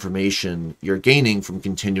much information you're gaining from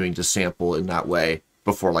continuing to sample in that way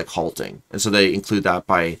before like halting. And so they include that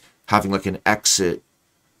by having like an exit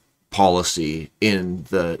policy in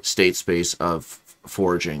the state space of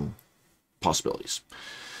foraging possibilities.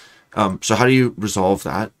 So how do you resolve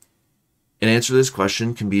that? An answer to this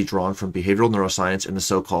question can be drawn from behavioral neuroscience and the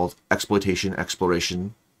so-called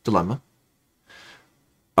exploitation-exploration dilemma.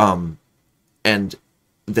 And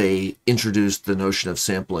they introduced the notion of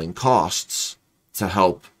sampling costs to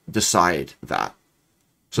help decide that.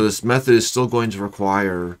 So this method is still going to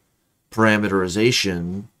require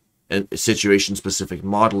parameterization and situation-specific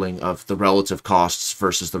modeling of the relative costs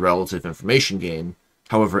versus the relative information gain.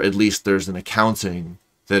 However, at least there's an accounting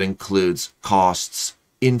that includes costs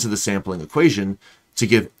into the sampling equation to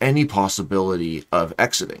give any possibility of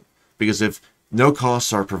exiting. Because if no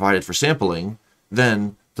costs are provided for sampling,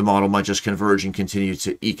 then the model might just converge and continue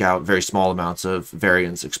to eke out very small amounts of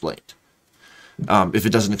variance explained. If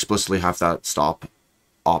it doesn't explicitly have that stop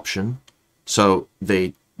option. So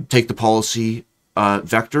they take the policy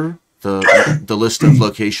vector, the list of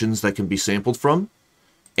locations that can be sampled from,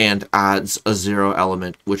 and adds a 0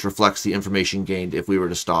 element which reflects the information gained if we were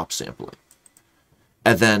to stop sampling.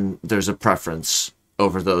 And then there's a preference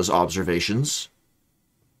over those observations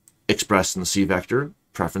expressed in the C vector,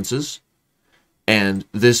 preferences. And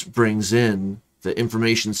this brings in the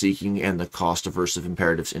information seeking and the cost aversive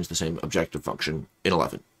imperatives into the same objective function in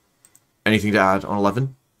 11. Anything to add on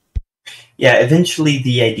 11? Yeah, eventually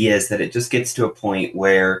the idea is that it just gets to a point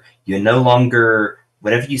where you no longer,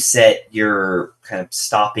 whatever you set your kind of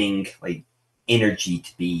stopping like energy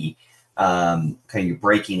to be, kind of your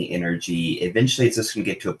braking energy, eventually it's just going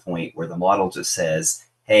to get to a point where the model just says,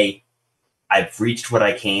 hey, I've reached what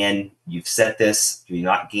I can. You've set this. You're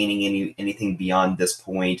not gaining anything beyond this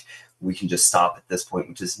point. We can just stop at this point,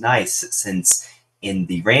 which is nice since in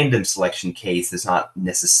the random selection case, there's not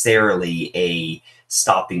necessarily a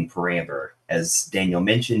stopping parameter. As Daniel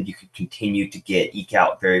mentioned, you could continue to eke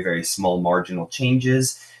out very, very small marginal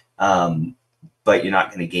changes, but you're not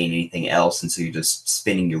going to gain anything else. And so you're just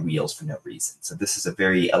spinning your wheels for no reason. So this is a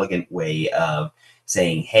very elegant way of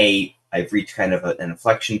saying, hey, I've reached kind of an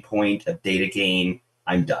inflection point of data gain.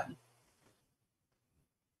 I'm done.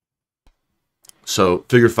 So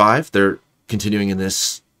figure 5, they're continuing in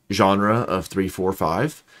this genre of 3, 4,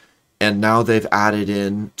 5. And now they've added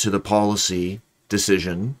in to the policy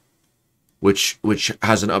decision, which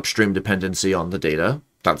has an upstream dependency on the data.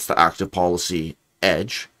 That's the active policy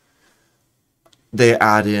edge. they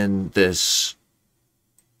add in this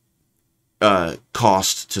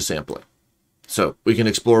cost to sampling. So we can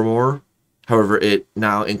explore more. However, it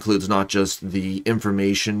now includes not just the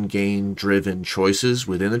information gain driven choices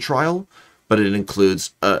within the trial, but it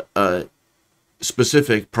includes a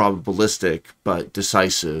specific probabilistic but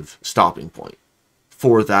decisive stopping point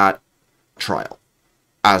for that trial,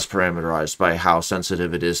 as parameterized by how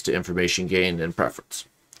sensitive it is to information gain and preference.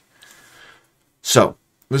 So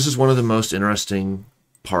this is one of the most interesting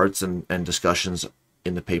parts and discussions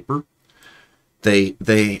in the paper.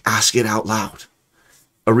 They ask it out loud.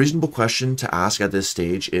 A reasonable question to ask at this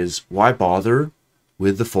stage is, why bother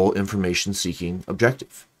with the full information seeking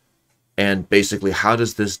objective? And basically, how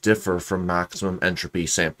does this differ from maximum entropy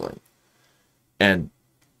sampling? And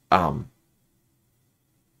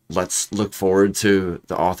let's look forward to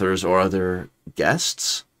the authors or other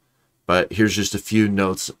guests. But here's just a few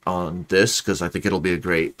notes on this, because I think it'll be a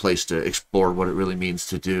great place to explore what it really means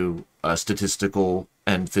to do statistical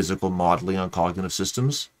and physical modeling on cognitive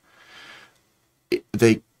systems.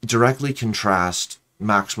 They directly contrast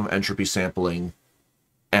maximum entropy sampling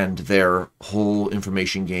and their whole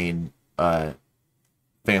information gain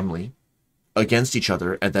family against each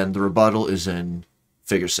other, and then the rebuttal is in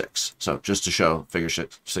figure 6. So just to show figure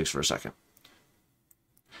 6 for a second.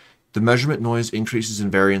 The measurement noise increases in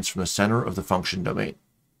variance from the center of the function domain.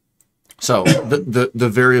 So the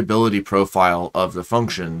variability profile of the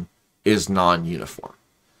function is non-uniform.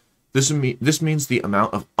 This means the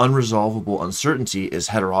amount of unresolvable uncertainty is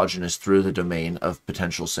heterogeneous through the domain of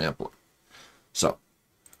potential sampling. So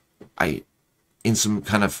in some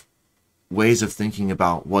kind of ways of thinking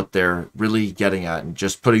about what they're really getting at, and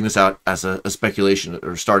just putting this out as a speculation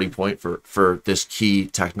or starting point for this key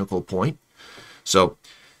technical point. So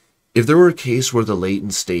if there were a case where the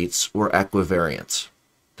latent states were equivariant,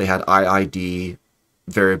 they had IID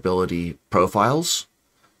variability profiles,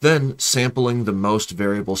 then sampling the most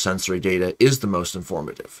variable sensory data is the most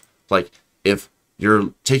informative. Like if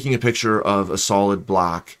you're taking a picture of a solid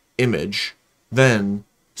black image, then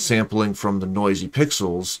sampling from the noisy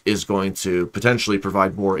pixels is going to potentially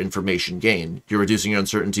provide more information gain. You're reducing your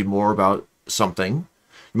uncertainty more about something.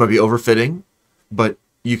 You might be overfitting, but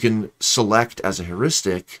you can select as a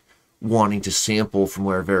heuristic wanting to sample from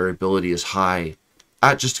where variability is high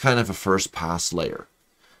at just kind of a first pass layer.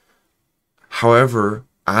 However,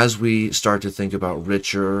 as we start to think about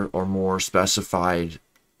richer or more specified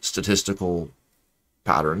statistical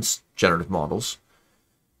patterns, generative models,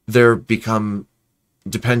 there become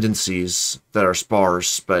dependencies that are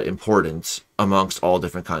sparse but important amongst all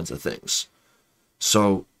different kinds of things.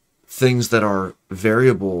 So things that are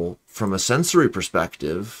variable from a sensory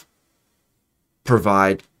perspective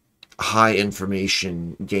provide high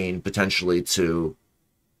information gain potentially to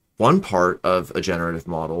one part of a generative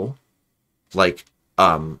model, like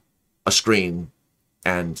a screen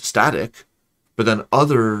and static, but then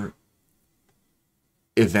other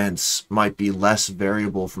events might be less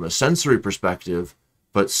variable from a sensory perspective,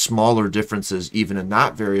 but smaller differences even in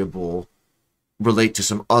that variable relate to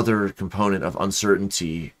some other component of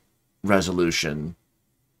uncertainty resolution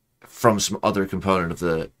from some other component of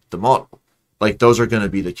the model. Like those are going to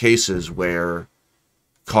be the cases where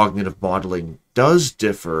cognitive modeling does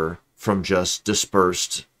differ from just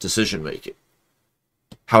dispersed decision making.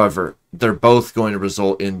 However, they're both going to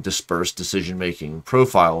result in dispersed decision making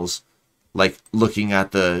profiles, like looking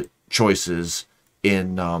at the choices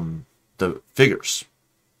in the figures.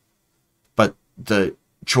 But the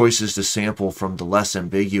choices to sample from the less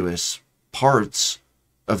ambiguous parts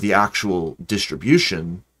of the actual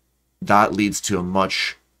distribution, that leads to a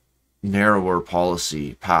much narrower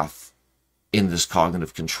policy path in this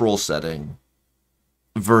cognitive control setting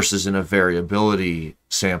versus in a variability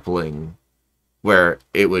sampling where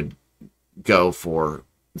it would go for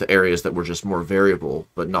the areas that were just more variable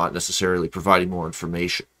but not necessarily providing more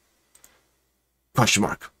information. Question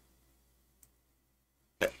mark.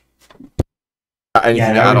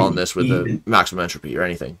 Anything to add on this with the maximum entropy or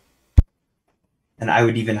anything? And I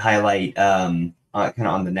would even highlight kind of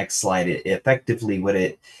on the next slide, effectively what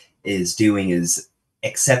it is doing is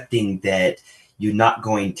accepting that you're not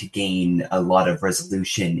going to gain a lot of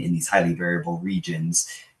resolution in these highly variable regions.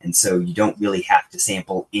 And so you don't really have to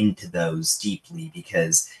sample into those deeply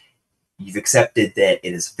because you've accepted that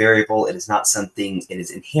it is variable. It is not something, it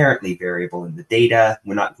is inherently variable in the data.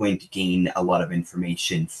 We're not going to gain a lot of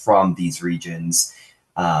information from these regions.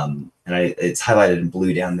 It's highlighted in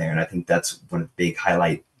blue down there. And I think that's one of the big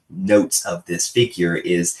highlight notes of this figure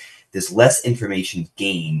is there's less information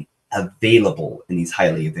gain available in these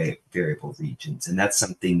highly variable regions. And that's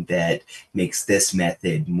something that makes this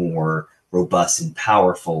method more robust and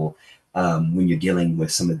powerful when you're dealing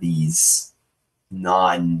with some of these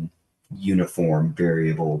non-uniform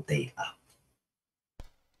variable data.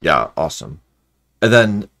 Yeah, awesome. And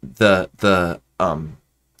then the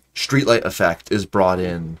streetlight effect is brought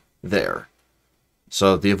in there.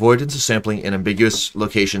 So the avoidance of sampling in ambiguous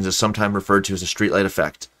locations is sometimes referred to as a streetlight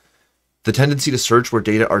effect. The tendency to search where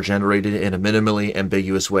data are generated in a minimally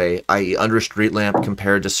ambiguous way, i.e. under a street lamp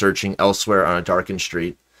compared to searching elsewhere on a darkened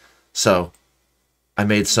street. So I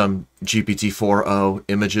made some GPT-4o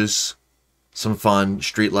images, some fun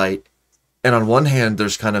streetlight. And on one hand,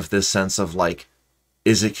 there's kind of this sense of like,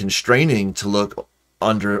 is it constraining to look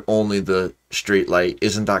under only the street light?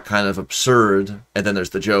 Isn't that kind of absurd? And then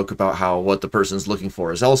there's the joke about how what the person's looking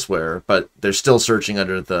for is elsewhere, but they're still searching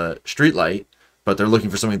under the street light, but they're looking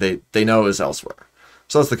for something they know is elsewhere.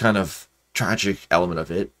 So that's the kind of tragic element of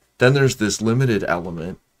it. Then there's this limited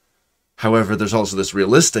element. However, there's also this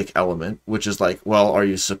realistic element, which is like, well, are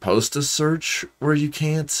you supposed to search where you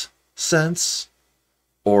can't sense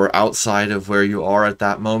or outside of where you are at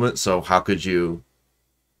that moment? So how could you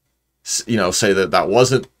say that that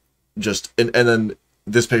wasn't just, and then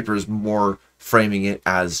this paper is more framing it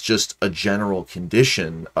as just a general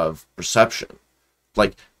condition of perception.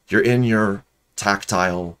 Like you're in your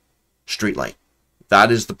tactile streetlight.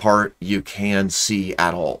 That is the part you can see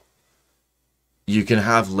at all. You can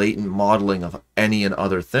have latent modeling of any and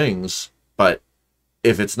other things, but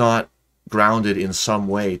if it's not grounded in some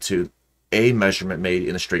way to a measurement made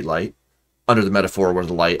in a streetlight, under the metaphor where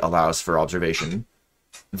the light allows for observation,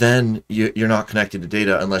 then you're not connected to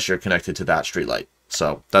data unless you're connected to that streetlight.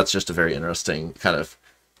 So that's just a very interesting kind of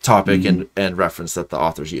topic and reference that the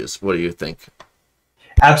authors use. What do you think?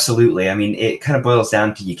 Absolutely. I mean, it kind of boils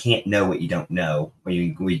down to you can't know what you don't know, or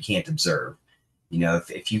you can't observe.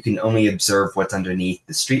 If you can only observe what's underneath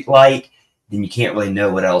the streetlight, then you can't really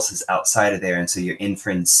know what else is outside of there. And so your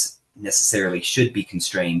inference necessarily should be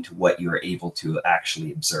constrained to what you're able to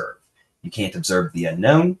actually observe. You can't observe the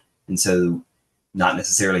unknown. And so not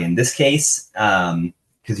necessarily in this case,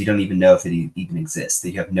 because you don't even know if it even exists.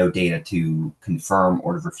 You have no data to confirm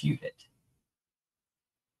or to refute it.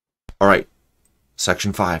 All right.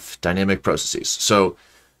 Section 5, dynamic processes. So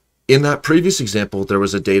in that previous example, there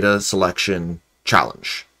was a data selection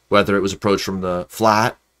challenge, whether it was approached from the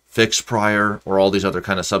flat, fixed prior, or all these other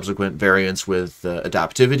kind of subsequent variants with the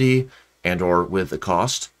adaptivity and or with the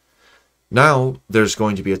cost. Now there's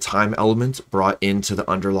going to be a time element brought into the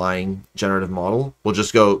underlying generative model. We'll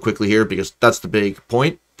just go quickly here because that's the big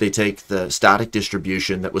point. They take the static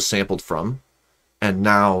distribution that was sampled from and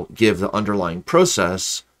now give the underlying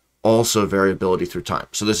process also variability through time.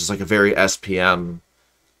 So this is like a very SPM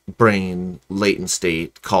brain latent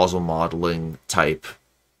state causal modeling type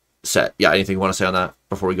set. Yeah, anything you want to say on that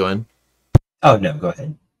before we go in? Oh, no, go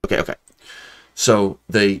ahead. Okay. So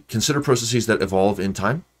they consider processes that evolve in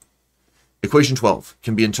time. Equation 12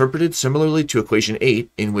 can be interpreted similarly to equation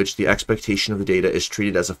 8, in which the expectation of the data is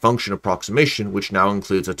treated as a function approximation, which now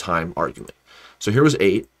includes a time argument. So here was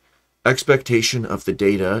 8. Expectation of the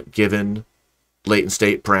data given latent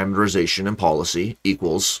state parameterization and policy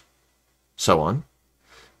equals so on.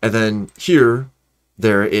 And then here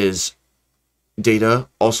there is data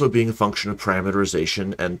also being a function of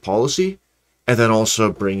parameterization and policy, and then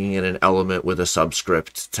also bringing in an element with a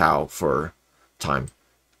subscript tau for time.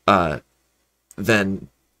 Then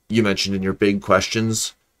you mentioned in your big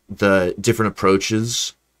questions the different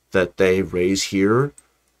approaches that they raise here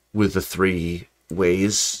with the 3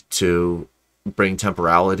 ways to bring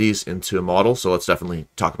temporalities into a model. So let's definitely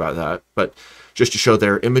talk about that. But just to show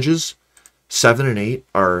their images, 7 and 8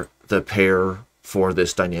 are the pair for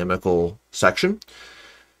this dynamical section.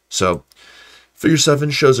 So figure 7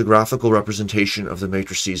 shows a graphical representation of the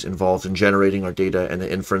matrices involved in generating our data and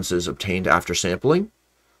the inferences obtained after sampling.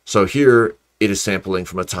 So here it is sampling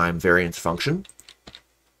from a time variance function.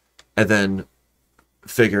 And then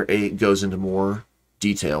figure 8 goes into more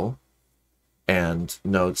detail and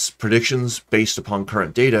notes predictions based upon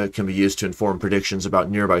current data can be used to inform predictions about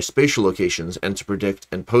nearby spatial locations and to predict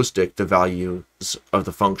and post-dict the values of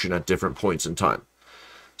the function at different points in time.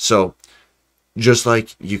 So just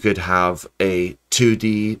like you could have a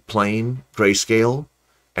 2D plane grayscale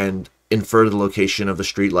and infer the location of the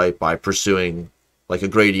streetlight by pursuing like a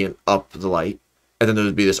gradient up the light, and then there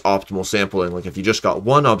would be this optimal sampling. Like if you just got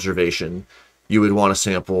one observation, you would want to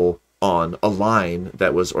sample on a line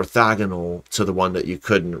that was orthogonal to the one that you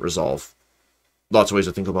couldn't resolve. Lots of ways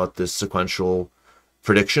to think about this sequential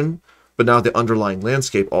prediction, but now the underlying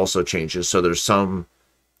landscape also changes. So there's some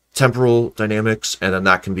temporal dynamics, and then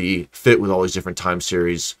that can be fit with all these different time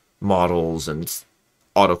series models and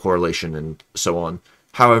autocorrelation and so on.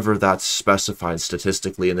 However, that's specified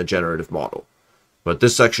statistically in the generative model. But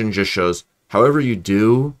this section just shows, however you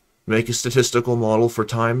do make a statistical model for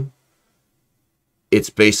time, it's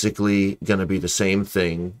basically going to be the same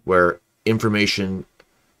thing where information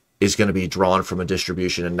is going to be drawn from a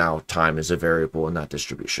distribution, and now time is a variable in that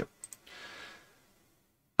distribution.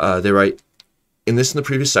 They write, in the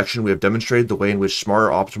previous section, we have demonstrated the way in which smarter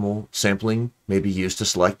optimal sampling may be used to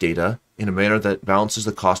select data in a manner that balances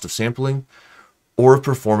the cost of sampling or of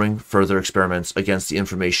performing further experiments against the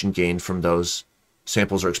information gained from those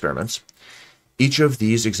samples or experiments. Each of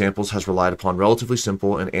these examples has relied upon relatively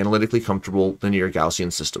simple and analytically comfortable linear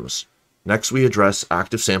Gaussian systems. Next, we address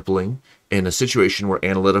active sampling in a situation where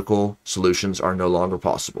analytical solutions are no longer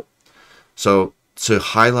possible. So to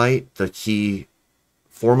highlight the key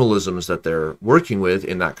formalisms that they're working with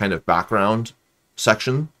in that kind of background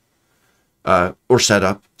section or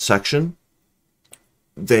setup section,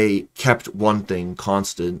 they kept one thing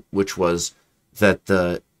constant, which was that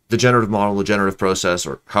the generative model, the generative process,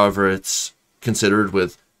 or however it's considered,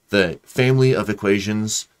 with the family of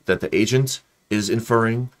equations that the agent is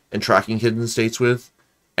inferring and tracking hidden states with,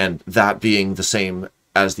 and that being the same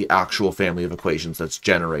as the actual family of equations that's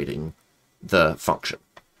generating the function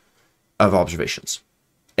of observations.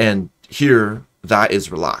 And here, that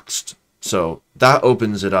is relaxed. So that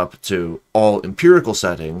opens it up to all empirical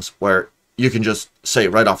settings where you can just say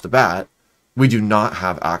right off the bat, we do not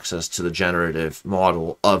have access to the generative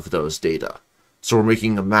model of those data. So we're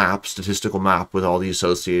making a map, statistical map, with all the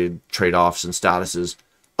associated trade-offs and statuses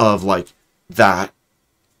of like that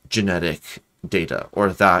genetic data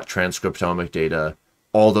or that transcriptomic data,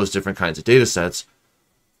 all those different kinds of data sets,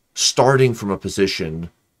 starting from a position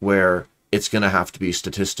where it's going to have to be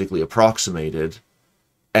statistically approximated,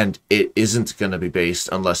 and it isn't going to be based,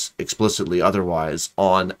 unless explicitly otherwise,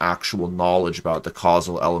 on actual knowledge about the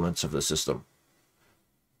causal elements of the system.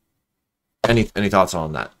 Any thoughts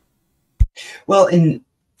on that? Well, and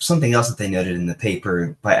something else that they noted in the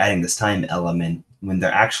paper, by adding this time element, when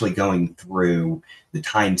they're actually going through the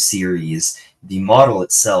time series, the model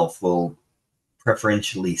itself will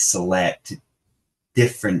preferentially select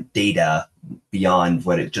different data beyond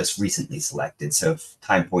what it just recently selected. So if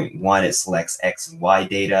time point 1, it selects X and Y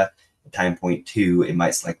data. At time point 2, it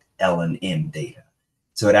might select L and M data.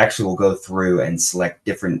 So it actually will go through and select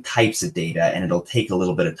different types of data, and it'll take a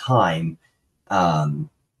little bit of time.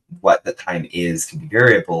 What the time is can be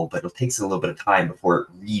variable, but it takes a little bit of time before it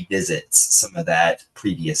revisits some of that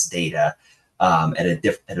previous data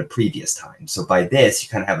at a previous time. So by this, you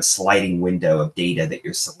kind of have a sliding window of data that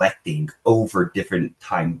you're selecting over different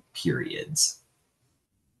time periods.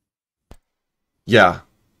 Yeah.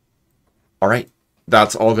 All right.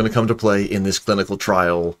 That's all going to come to play in this clinical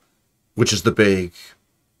trial, which is the big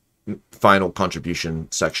final contribution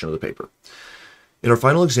section of the paper. In our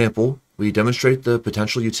final example, we demonstrate the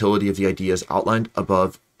potential utility of the ideas outlined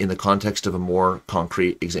above in the context of a more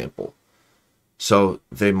concrete example. So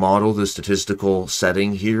they model the statistical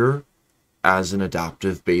setting here as an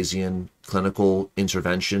adaptive Bayesian clinical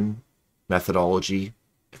intervention methodology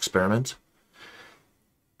experiment.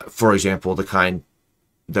 For example, the kind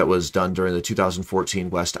that was done during the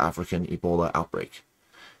 2014 West African Ebola outbreak.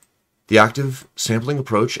 The active sampling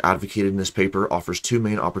approach advocated in this paper offers two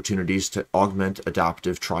main opportunities to augment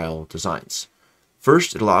adaptive trial designs.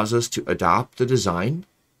 First, it allows us to adapt the design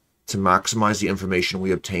to maximize the information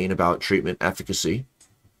we obtain about treatment efficacy.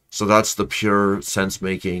 So that's the pure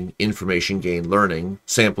sense-making, information gain learning,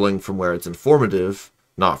 sampling from where it's informative,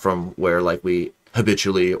 not from where like we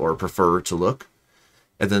habitually or prefer to look.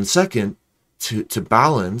 And then second, to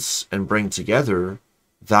balance and bring together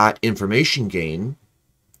that information gain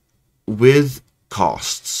with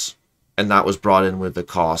costs. And that was brought in with the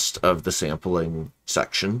cost of the sampling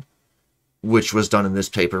section, which was done in this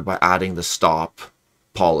paper by adding the stop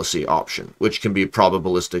policy option, which can be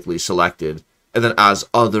probabilistically selected. And then as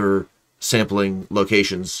other sampling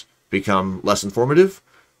locations become less informative,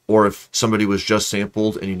 or if somebody was just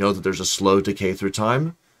sampled and you know that there's a slow decay through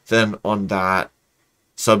time, then on that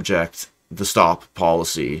subject, the stop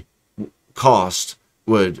policy cost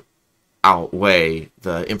would outweigh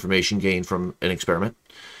the information gain from an experiment.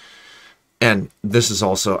 And this is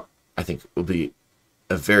also, I think, will be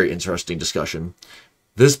a very interesting discussion.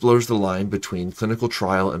 This blurs the line between clinical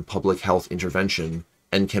trial and public health intervention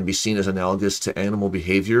and can be seen as analogous to animal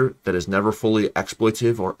behavior that is never fully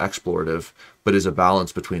exploitive or explorative, but is a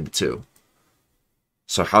balance between the two.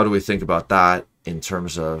 So how do we think about that in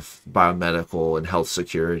terms of biomedical and health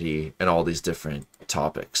security and all these different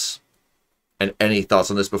topics? And any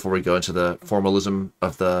thoughts on this before we go into the formalism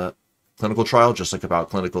of the clinical trial, just like about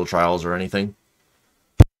clinical trials or anything?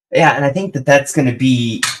 Yeah, and I think that that's going to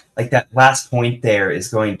be like that last point there is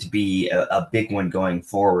going to be a big one going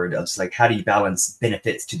forward. Of like, how do you balance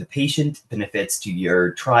benefits to the patient, benefits to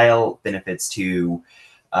your trial, benefits to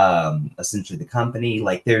essentially the company?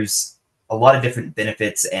 Like, there's a lot of different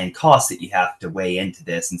benefits and costs that you have to weigh into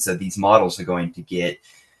this, and so these models are going to get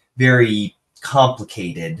very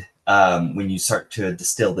complicated when you start to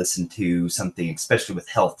distill this into something, especially with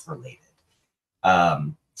health related.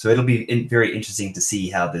 So it'll be very interesting to see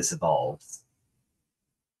how this evolves.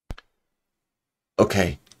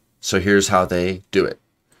 Okay, so here's how they do it.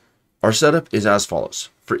 Our setup is as follows.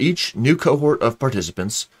 For each new cohort of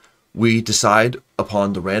participants, we decide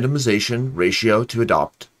upon the randomization ratio to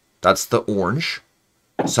adopt. That's the orange,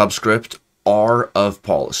 subscript R of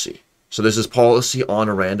policy. So this is policy on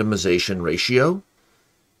a randomization ratio.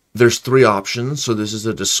 There's three options, so this is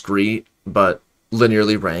a discrete but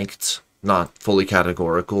linearly ranked, not fully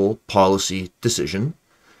categorical policy decision,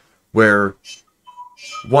 where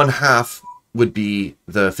one half would be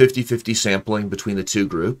the 50-50 sampling between the two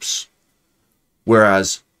groups,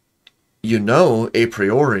 whereas you know a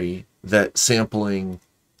priori that sampling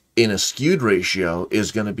in a skewed ratio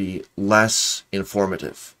is going to be less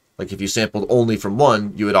informative. Like if you sampled only from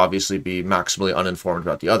one, you would obviously be maximally uninformed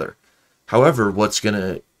about the other. However, what's going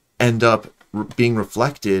to end up being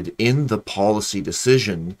reflected in the policy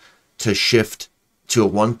decision to shift to a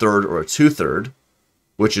 1/3 or a 2/3,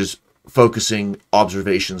 which is focusing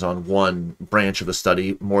observations on one branch of the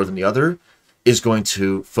study more than the other, is going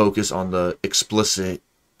to focus on the explicit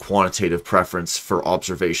quantitative preference for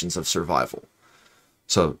observations of survival.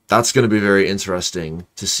 So that's going to be very interesting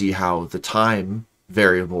to see how the time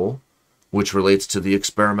variable, which relates to the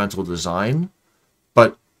experimental design,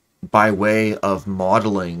 but by way of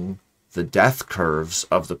modeling the death curves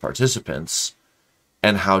of the participants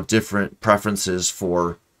and how different preferences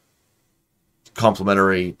for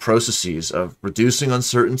complementary processes of reducing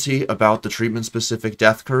uncertainty about the treatment-specific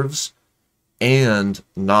death curves and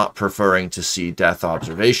not preferring to see death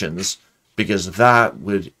observations, because that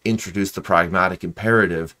would introduce the pragmatic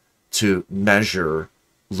imperative to measure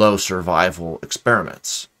low survival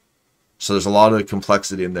experiments. So there's a lot of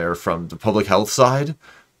complexity in there from the public health side,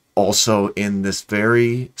 also in this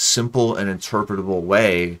very simple and interpretable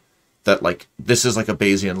way that like this is like a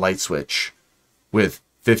Bayesian light switch with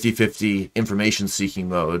 50-50 information seeking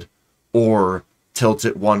mode, or tilt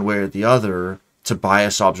it one way or the other to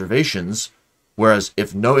bias observations. Whereas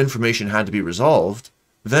if no information had to be resolved,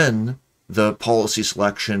 then the policy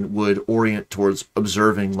selection would orient towards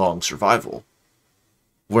observing long survival.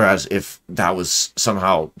 Whereas if that was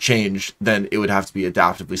somehow changed, then it would have to be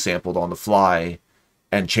adaptively sampled on the fly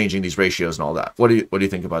and changing these ratios and all that. What do you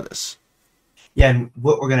think about this? Yeah, and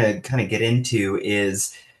what we're going to kind of get into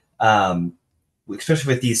is,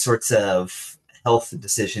 especially with these sorts of health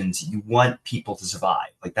decisions, you want people to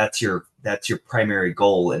survive. Like that's your primary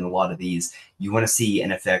goal in a lot of these. You want to see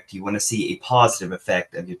an effect. You want to see a positive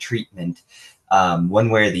effect of your treatment, one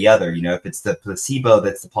way or the other. You know, if it's the placebo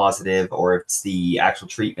that's the positive, or if it's the actual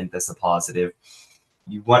treatment that's the positive,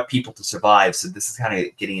 you want people to survive. So this is kind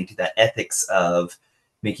of getting into that ethics of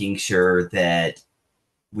making sure that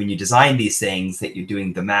when you design these things, that you're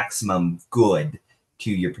doing the maximum good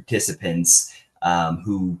to your participants,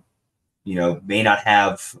 who, you know, may not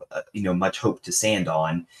have, much hope to stand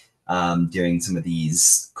on during some of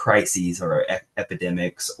these crises or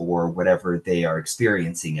epidemics or whatever they are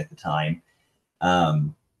experiencing at the time.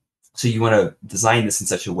 So you want to design this in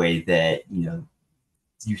such a way that, you know,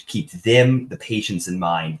 you keep them, the patients, in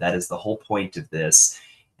mind. That is the whole point of this.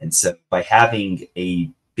 And so by having a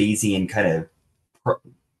Bayesian kind of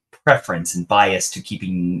preference and bias to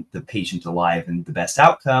keeping the patient alive and the best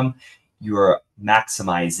outcome, you're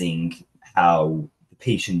maximizing how the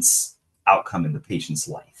patient's outcome in the patient's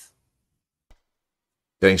life.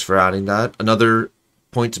 Thanks for adding that. Another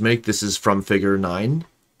point to make, this is from figure 9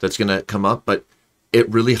 that's going to come up, but it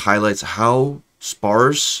really highlights how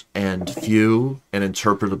sparse and few and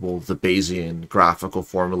interpretable the Bayesian graphical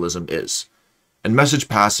formalism is. And message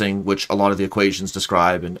passing, which a lot of the equations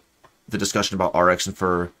describe and the discussion about Rx and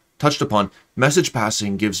Fur touched upon, message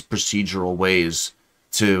passing gives procedural ways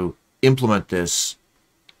to implement this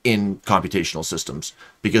in computational systems,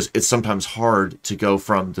 because it's sometimes hard to go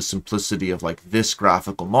from the simplicity of like this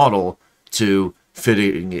graphical model to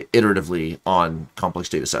fitting it iteratively on complex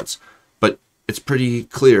data sets. But it's pretty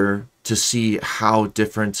clear to see how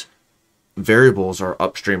different variables are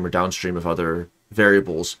upstream or downstream of other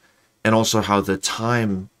variables, and also how the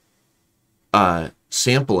time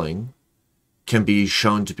sampling can be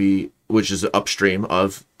shown to be, which is upstream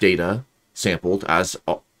of data sampled, as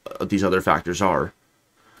these other factors are.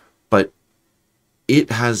 But it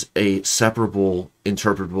has a separable,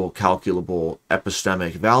 interpretable, calculable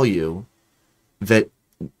epistemic value that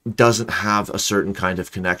doesn't have a certain kind of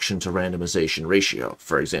connection to randomization ratio,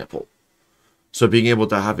 for example. So being able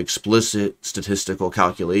to have explicit statistical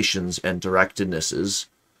calculations and directednesses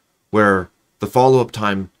where the follow-up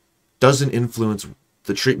time doesn't influence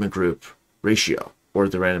the treatment group ratio or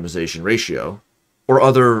the randomization ratio or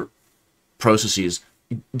other processes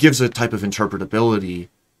gives a type of interpretability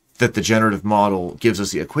that the generative model gives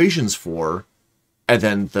us the equations for, and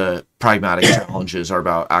then the pragmatic challenges are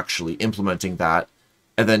about actually implementing that.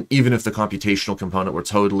 And then even if the computational component were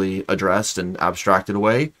totally addressed and abstracted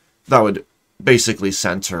away, that would basically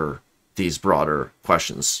center these broader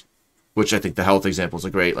questions, which I think the health example is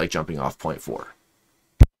a great jumping off point for.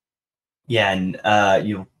 Yeah, and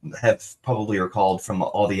you have probably recalled from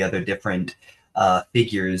all the other different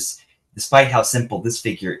figures, despite how simple this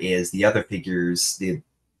figure is, the other figures, the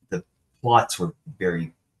plots were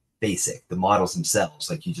very basic. The models themselves,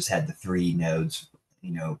 like you just had the 3 nodes,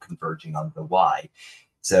 converging on the Y.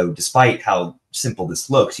 So despite how simple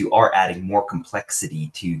this looks, you are adding more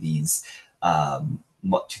complexity to these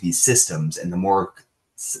systems, and the more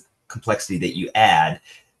complexity that you add,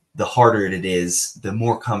 the harder it is, the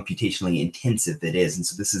more computationally intensive it is. And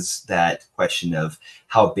so this is that question of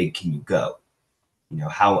how big can you go?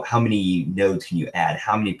 How many nodes can you add?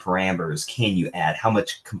 How many parameters can you add? How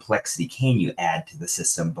much complexity can you add to the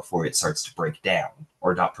system before it starts to break down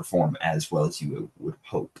or not perform as well as you would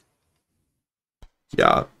hope?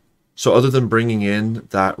 Yeah. So other than bringing in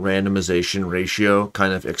that randomization ratio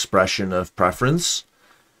kind of expression of preference,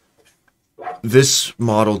 this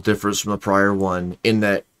model differs from the prior one in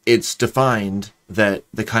that it's defined that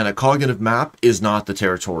the kind of cognitive map is not the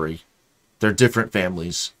territory. They're different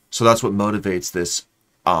families. So that's what motivates this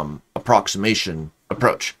approximation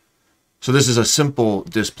approach. So this is a simple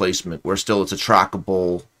displacement where still it's a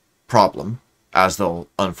trackable problem as they'll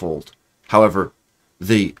unfold. However,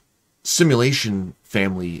 the simulation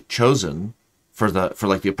family chosen for the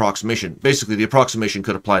approximation, basically the approximation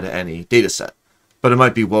could apply to any data set, but it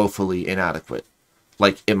might be woefully inadequate.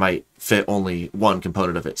 Like it might fit only one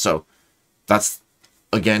component of it. So that's,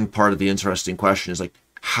 again, part of the interesting question is like,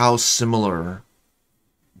 how similar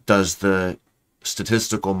does the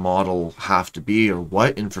statistical model have to be, or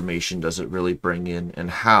what information does it really bring in, and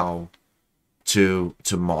how to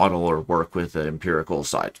model or work with the empirical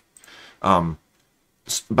side.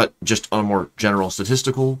 But just on a more general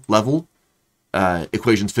statistical level,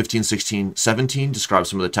 equations 15, 16, 17 describe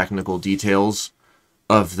some of the technical details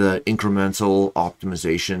of the incremental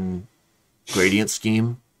optimization gradient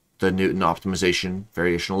scheme, the Newton optimization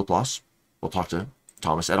variational Laplace. We'll talk to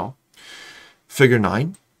Thomas et al. Figure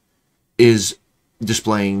 9 is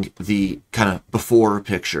displaying the kind of before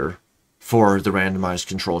picture for the randomized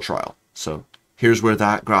control trial. So here's where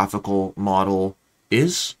that graphical model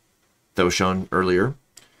is that was shown earlier.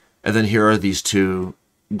 And then here are these 2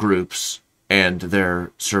 groups and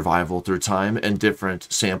their survival through time and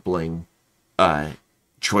different sampling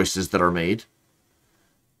choices that are made.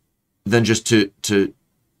 Then just to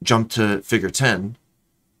jump to figure 10,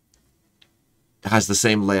 has the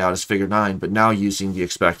same layout as figure 9, but now using the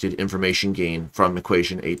expected information gain from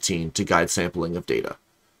equation 18 to guide sampling of data.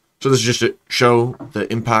 So this is just to show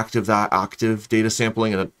the impact of that active data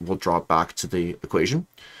sampling, and then we'll drop back to the equation.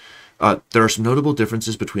 There are some notable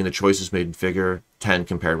differences between the choices made in figure 10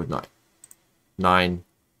 compared with 9. 9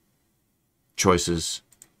 choices,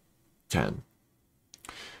 10.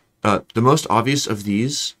 The most obvious of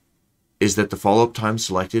these is that the follow-up times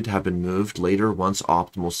selected have been moved later once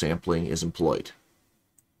optimal sampling is employed.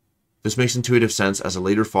 This makes intuitive sense as a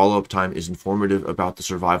later follow-up time is informative about the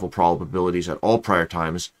survival probabilities at all prior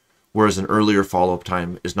times, whereas an earlier follow-up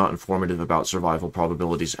time is not informative about survival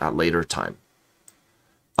probabilities at later time.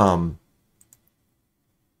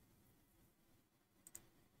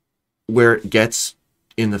 Where it gets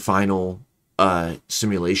in the final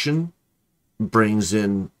simulation brings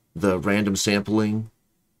in the random sampling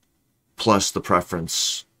plus the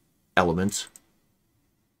preference element.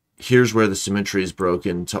 Here's where the symmetry is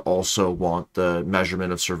broken to also want the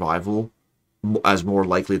measurement of survival as more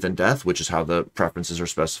likely than death, which is how the preferences are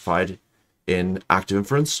specified in active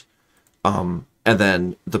inference. And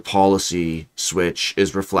then the policy switch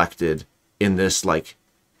is reflected in this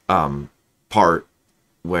part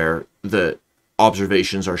where the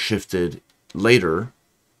observations are shifted later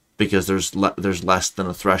because there's less than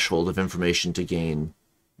a threshold of information to gain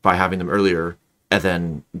by having them earlier, and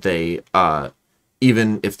then they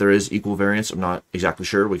even if there is equal variance, I'm not exactly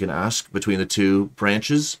sure, we can ask, between the 2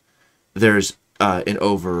 branches, there's an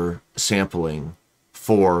oversampling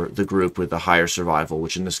for the group with the higher survival,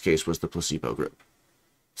 which in this case was the placebo group.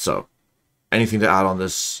 So anything to add on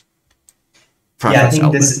this Yeah, I preference think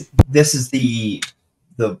element? this is the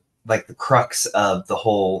like the crux of the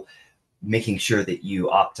whole, making sure that you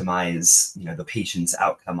optimize, the patient's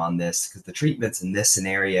outcome on this, because the treatments in this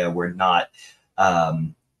scenario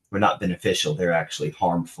um, were not beneficial. They're actually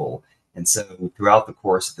harmful. And so throughout the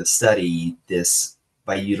course of the study, this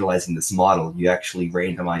by utilizing this model, you actually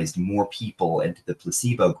randomized more people into the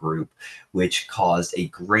placebo group, which caused a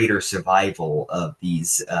greater survival of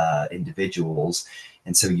these individuals.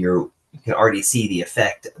 And so you can already see the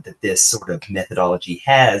effect that this sort of methodology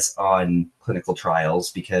has on clinical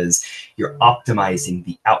trials, because you're optimizing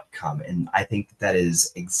the outcome. And I think that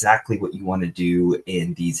is exactly what you want to do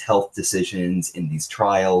in these health decisions, in these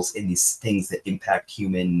trials, in these things that impact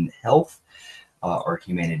human health or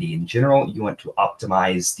humanity in general. You want to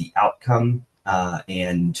optimize the outcome.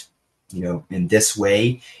 And, in this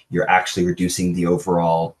way, you're actually reducing the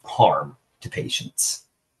overall harm to patients.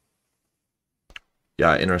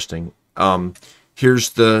 Yeah, interesting. Here's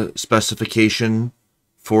the specification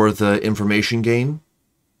for the information gain.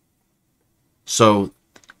 So,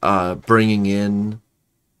 bringing in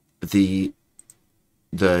the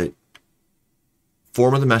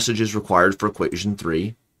form of the message is required for equation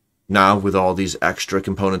 3. Now, with all these extra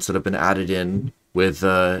components that have been added in with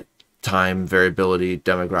time, variability,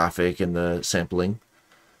 demographic, and the sampling,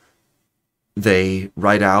 they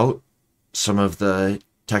write out some of the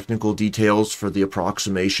technical details for the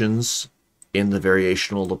approximations in the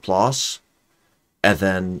variational Laplace, and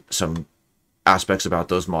then some aspects about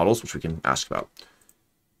those models, which we can ask about.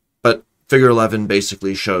 But figure 11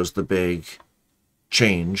 basically shows the big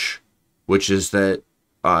change, which is that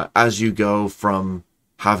as you go from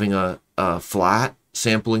having a flat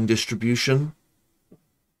sampling distribution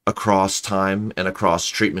across time and across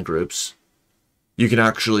treatment groups, you can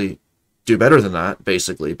actually do better than that,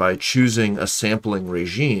 basically, by choosing a sampling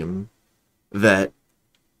regime that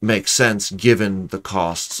makes sense given the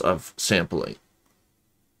costs of sampling.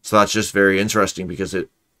 So that's just very interesting, because it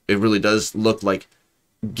really does look like,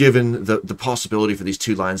 given the possibility for these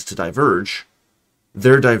two lines to diverge,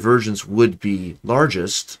 their divergence would be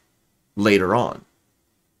largest later on.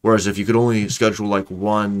 Whereas if you could only schedule like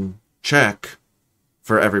one check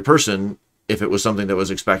for every person, if it was something that was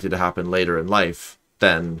expected to happen later in life,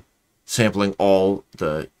 then sampling all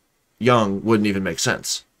the young wouldn't even make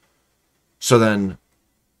sense. So then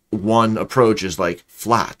one approach is like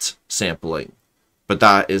flat sampling, but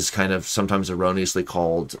that is kind of sometimes erroneously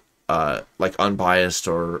called like unbiased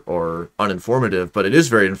or uninformative, but it is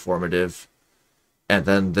very informative. And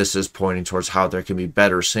then this is pointing towards how there can be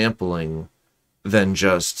better sampling than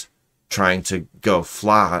just trying to go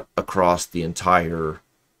flat across the entire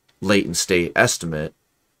latent state estimate.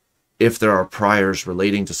 If there are priors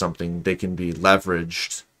relating to something, they can be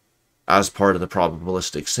leveraged as part of the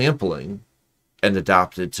probabilistic sampling and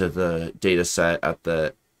adapted to the data set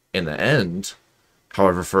in the end.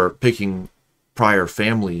 However, for picking prior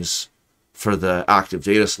families for the active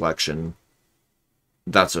data selection,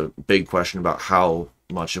 that's a big question about how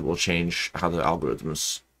much it will change how the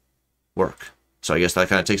algorithms work. So I guess that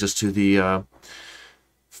kind of takes us to the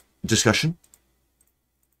discussion.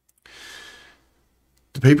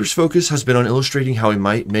 The paper's focus has been on illustrating how we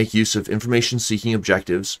might make use of information-seeking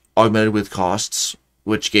objectives augmented with costs,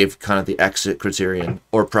 which gave kind of the exit criterion,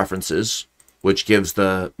 or preferences, which gives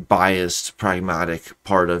the biased, pragmatic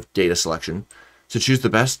part of data selection, to choose the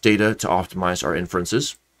best data to optimize our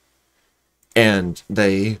inferences. And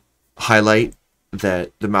they highlight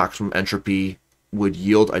that the maximum entropy would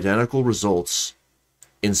yield identical results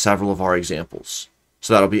in several of our examples.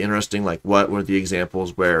 So that'll be interesting, like what were the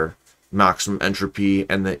examples where maximum entropy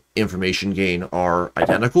and the information gain are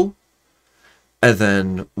identical? And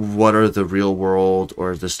then what are the real world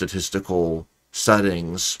or the statistical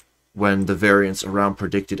settings when the variance around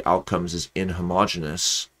predicted outcomes is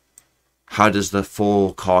inhomogeneous? How does the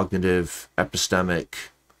full cognitive epistemic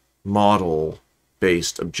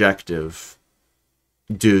model-based objective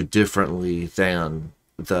do differently than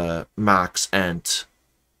the max-ent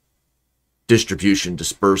distribution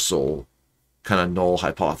dispersal kind of null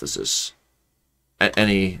hypothesis?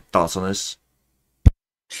 Any thoughts on this?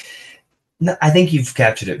 No, I think you've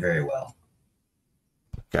captured it very well.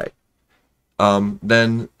 Okay.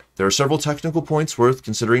 Then there are several technical points worth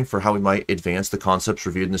considering for how we might advance the concepts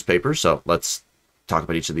reviewed in this paper. So let's talk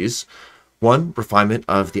about each of these. 1, refinement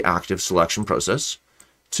of the active selection process.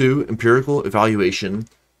 2, empirical evaluation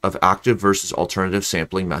of active versus alternative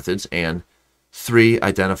sampling methods. And 3,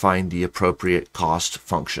 identifying the appropriate cost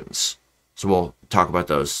functions. So we'll talk about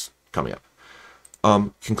those coming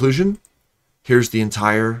up. Conclusion. Here's the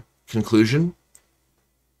entire conclusion.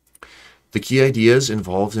 The key ideas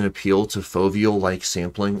involved an appeal to foveal-like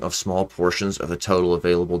sampling of small portions of the total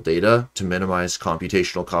available data to minimize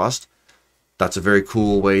computational cost. That's a very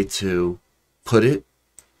cool way to put it,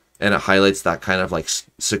 and it highlights that kind of like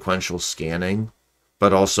sequential scanning,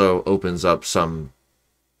 but also opens up some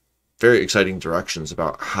very exciting directions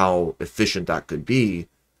about how efficient that could be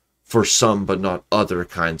for some but not other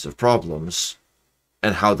kinds of problems,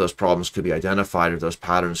 and how those problems could be identified or those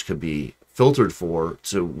patterns could be filtered for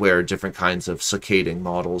to where different kinds of saccading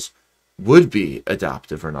models would be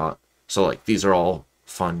adaptive or not. So like these are all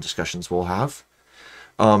fun discussions we'll have.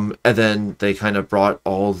 And then they kind of brought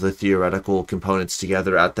all the theoretical components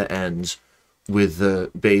together at the end with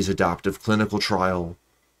the Bayes adaptive clinical trial,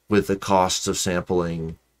 with the costs of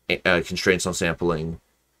sampling, constraints on sampling,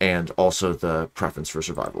 and also the preference for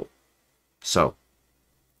survival. So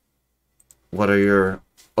what are your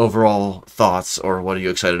overall thoughts, or what are you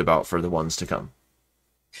excited about for the ones to come?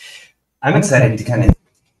 I'm excited to kind of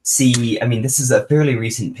see, I mean, this is a fairly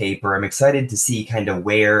recent paper. I'm excited to see kind of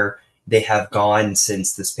where they have gone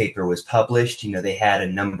since this paper was published. You know, they had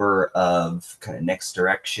a number of kind of next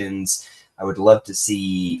directions. I would love to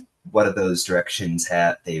see what of those directions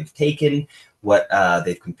they've taken, what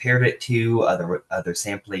they've compared it to, other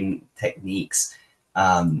sampling techniques.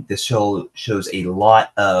 This shows a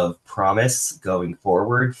lot of promise going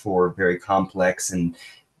forward for very complex and,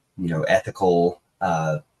 you know, ethical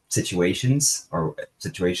situations, or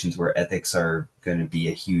situations where ethics are going to be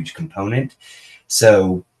a huge component.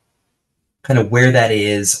 So kind of where that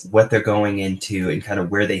is, what they're going into, and kind of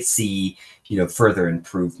where they see, you know, further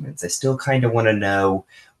improvements. I still kind of want to know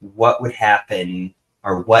what would happen,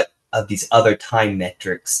 or what of these other time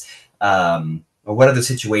metrics, or what other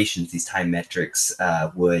situations these time metrics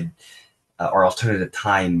would, or alternative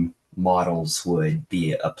time models would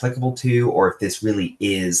be applicable to, or if this really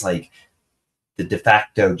is like the de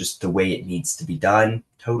facto, just the way it needs to be done.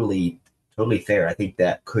 Totally fair. I think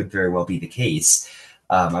that could very well be the case.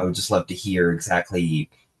 I would just love to hear exactly,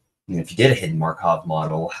 you know, if you did a hidden Markov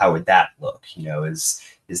model, how would that look? You know, is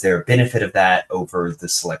there a benefit of that over the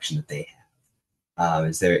selection that they have?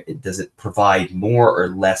 Does it provide more or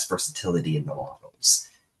less versatility in the models?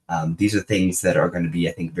 These are things that are going to be,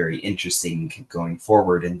 I think, very interesting going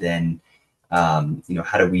forward. And then, you know,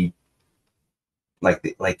 how do we,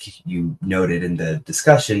 like you noted in the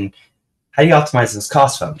discussion, how do you optimize those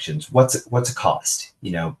cost functions? What's a cost?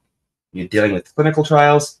 You know, you're dealing with clinical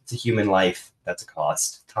trials, it's a human life, that's a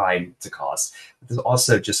cost. Time, it's a cost. But there's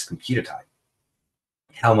also just computer time.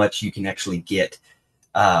 How much you can actually get,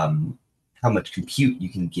 how much compute you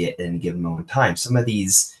can get in a given moment of time. Some of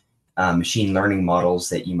these machine learning models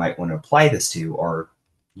that you might want to apply this to, or,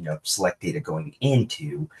 you know, select data going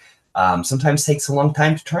into, sometimes takes a long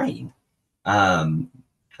time to train. How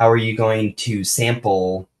are you going to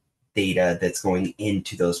sample data that's going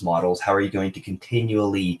into those models? How are you going to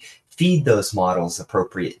continually feed those models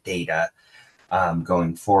appropriate data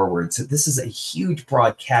going forward? So this is a huge,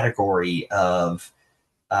 broad category of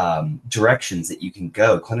directions that you can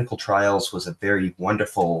go. Clinical trials was a very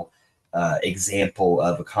wonderful example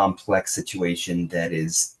of a complex situation that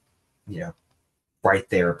is, you know, right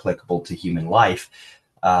there applicable to human life.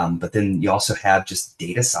 But then you also have just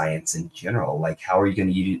data science in general. Like, how are you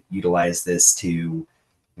going to utilize this to, you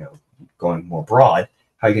know, going more broad,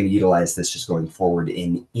 how are you going to utilize this just going forward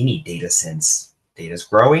in any data sense? Data is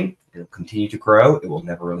growing, it'll continue to grow, it will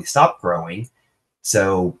never really stop growing.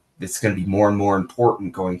 So it's going to be more and more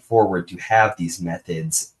important going forward to have these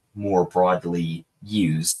methods more broadly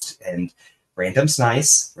used. And random's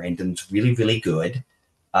nice, random's really, really good.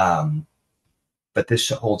 But this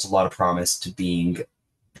holds a lot of promise to being,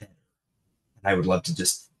 and I would love to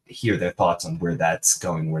just hear their thoughts on where that's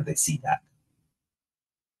going, where they see that.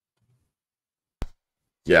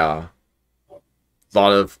 Yeah,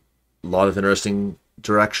 lot of interesting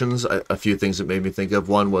directions. A few things that made me think of,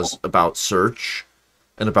 one was about search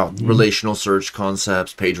and about relational search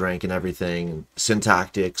concepts, PageRank and everything, and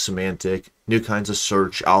syntactic, semantic, new kinds of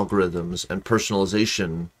search algorithms, and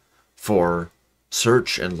personalization for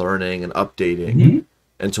search and learning and updating,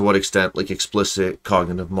 and to what extent like explicit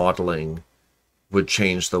cognitive modeling would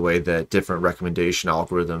change the way that different recommendation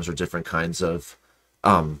algorithms or different kinds of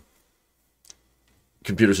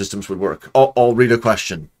computer systems would work. I'll read a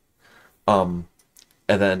question. And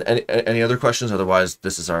then any other questions? Otherwise,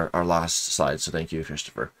 this is our last slide. So thank you,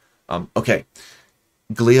 Christopher. Okay.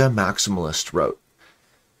 Glia Maximalist wrote,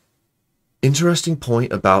 interesting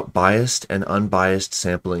point about biased and unbiased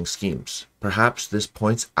sampling schemes. Perhaps this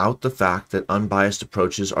points out the fact that unbiased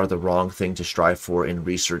approaches are the wrong thing to strive for in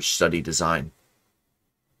research study design.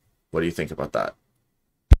 What do you think about that?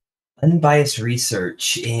 Unbiased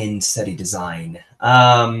research in study design.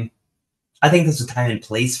 I think there's a time and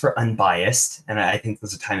place for unbiased, and I think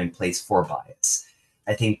there's a time and place for bias.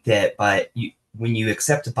 I think that when you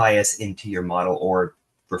accept a bias into your model or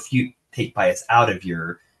take bias out of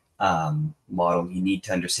your model, you need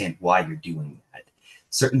to understand why you're doing that.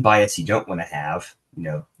 Certain bias you don't want to have. You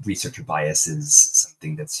know, researcher bias is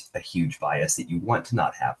something that's a huge bias that you want to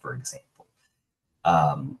not have, for example.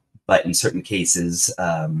 But in certain cases,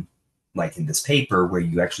 like in this paper, where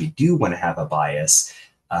you actually do want to have a bias,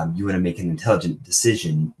 you want to make an intelligent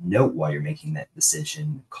decision, note why you're making that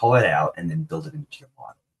decision, call it out, and then build it into your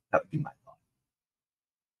model. That would be my thought.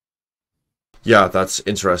 Yeah, that's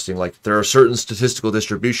interesting. Like, there are certain statistical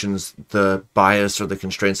distributions, the bias or the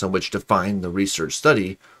constraints on which define the research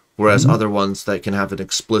study, whereas other ones that can have an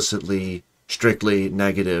explicitly, strictly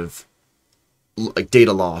negative, like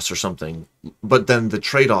data loss or something. But then the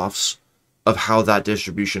trade-offs of how that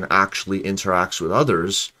distribution actually interacts with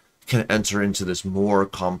others can enter into this more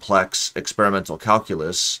complex experimental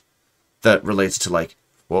calculus that relates to, like,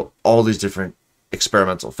 well, all these different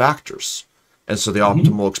experimental factors. And so the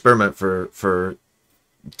optimal experiment for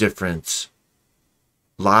different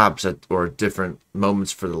labs or different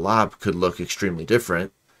moments for the lab could look extremely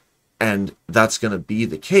different. And that's going to be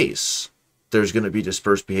the case. There's going to be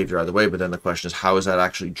dispersed behavior either way, but then the question is, how is that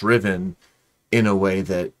actually driven in a way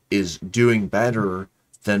that is doing better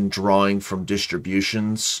than drawing from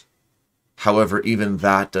distributions? However, even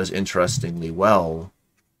that does interestingly well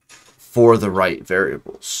for the right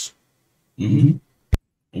variables. And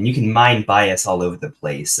you can mine bias all over the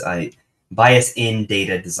place. Bias in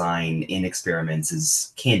data design, in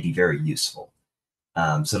experiments can be very useful.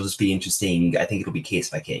 So it'll just be interesting. I think it'll be case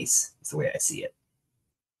by case. That's the way I see it.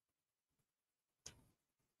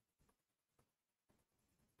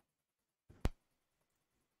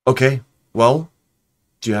 Okay, well,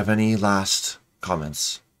 do you have any last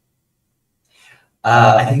comments?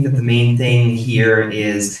 I think that the main thing here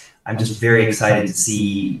is I'm just very excited to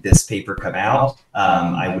see this paper come out.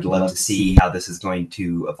 I would love to see how this is going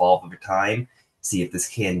to evolve over time, see if this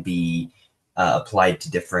can be applied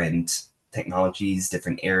to different technologies,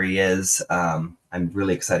 different areas. I'm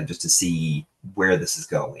really excited just to see where this is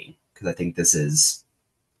going, because I think this is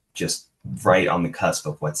just right on the cusp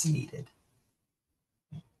of what's needed.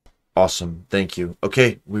 Awesome. Thank you.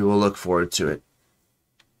 Okay, we will look forward to it.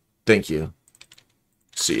 Thank you.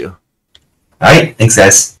 See you. All right. Thanks,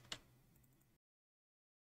 guys.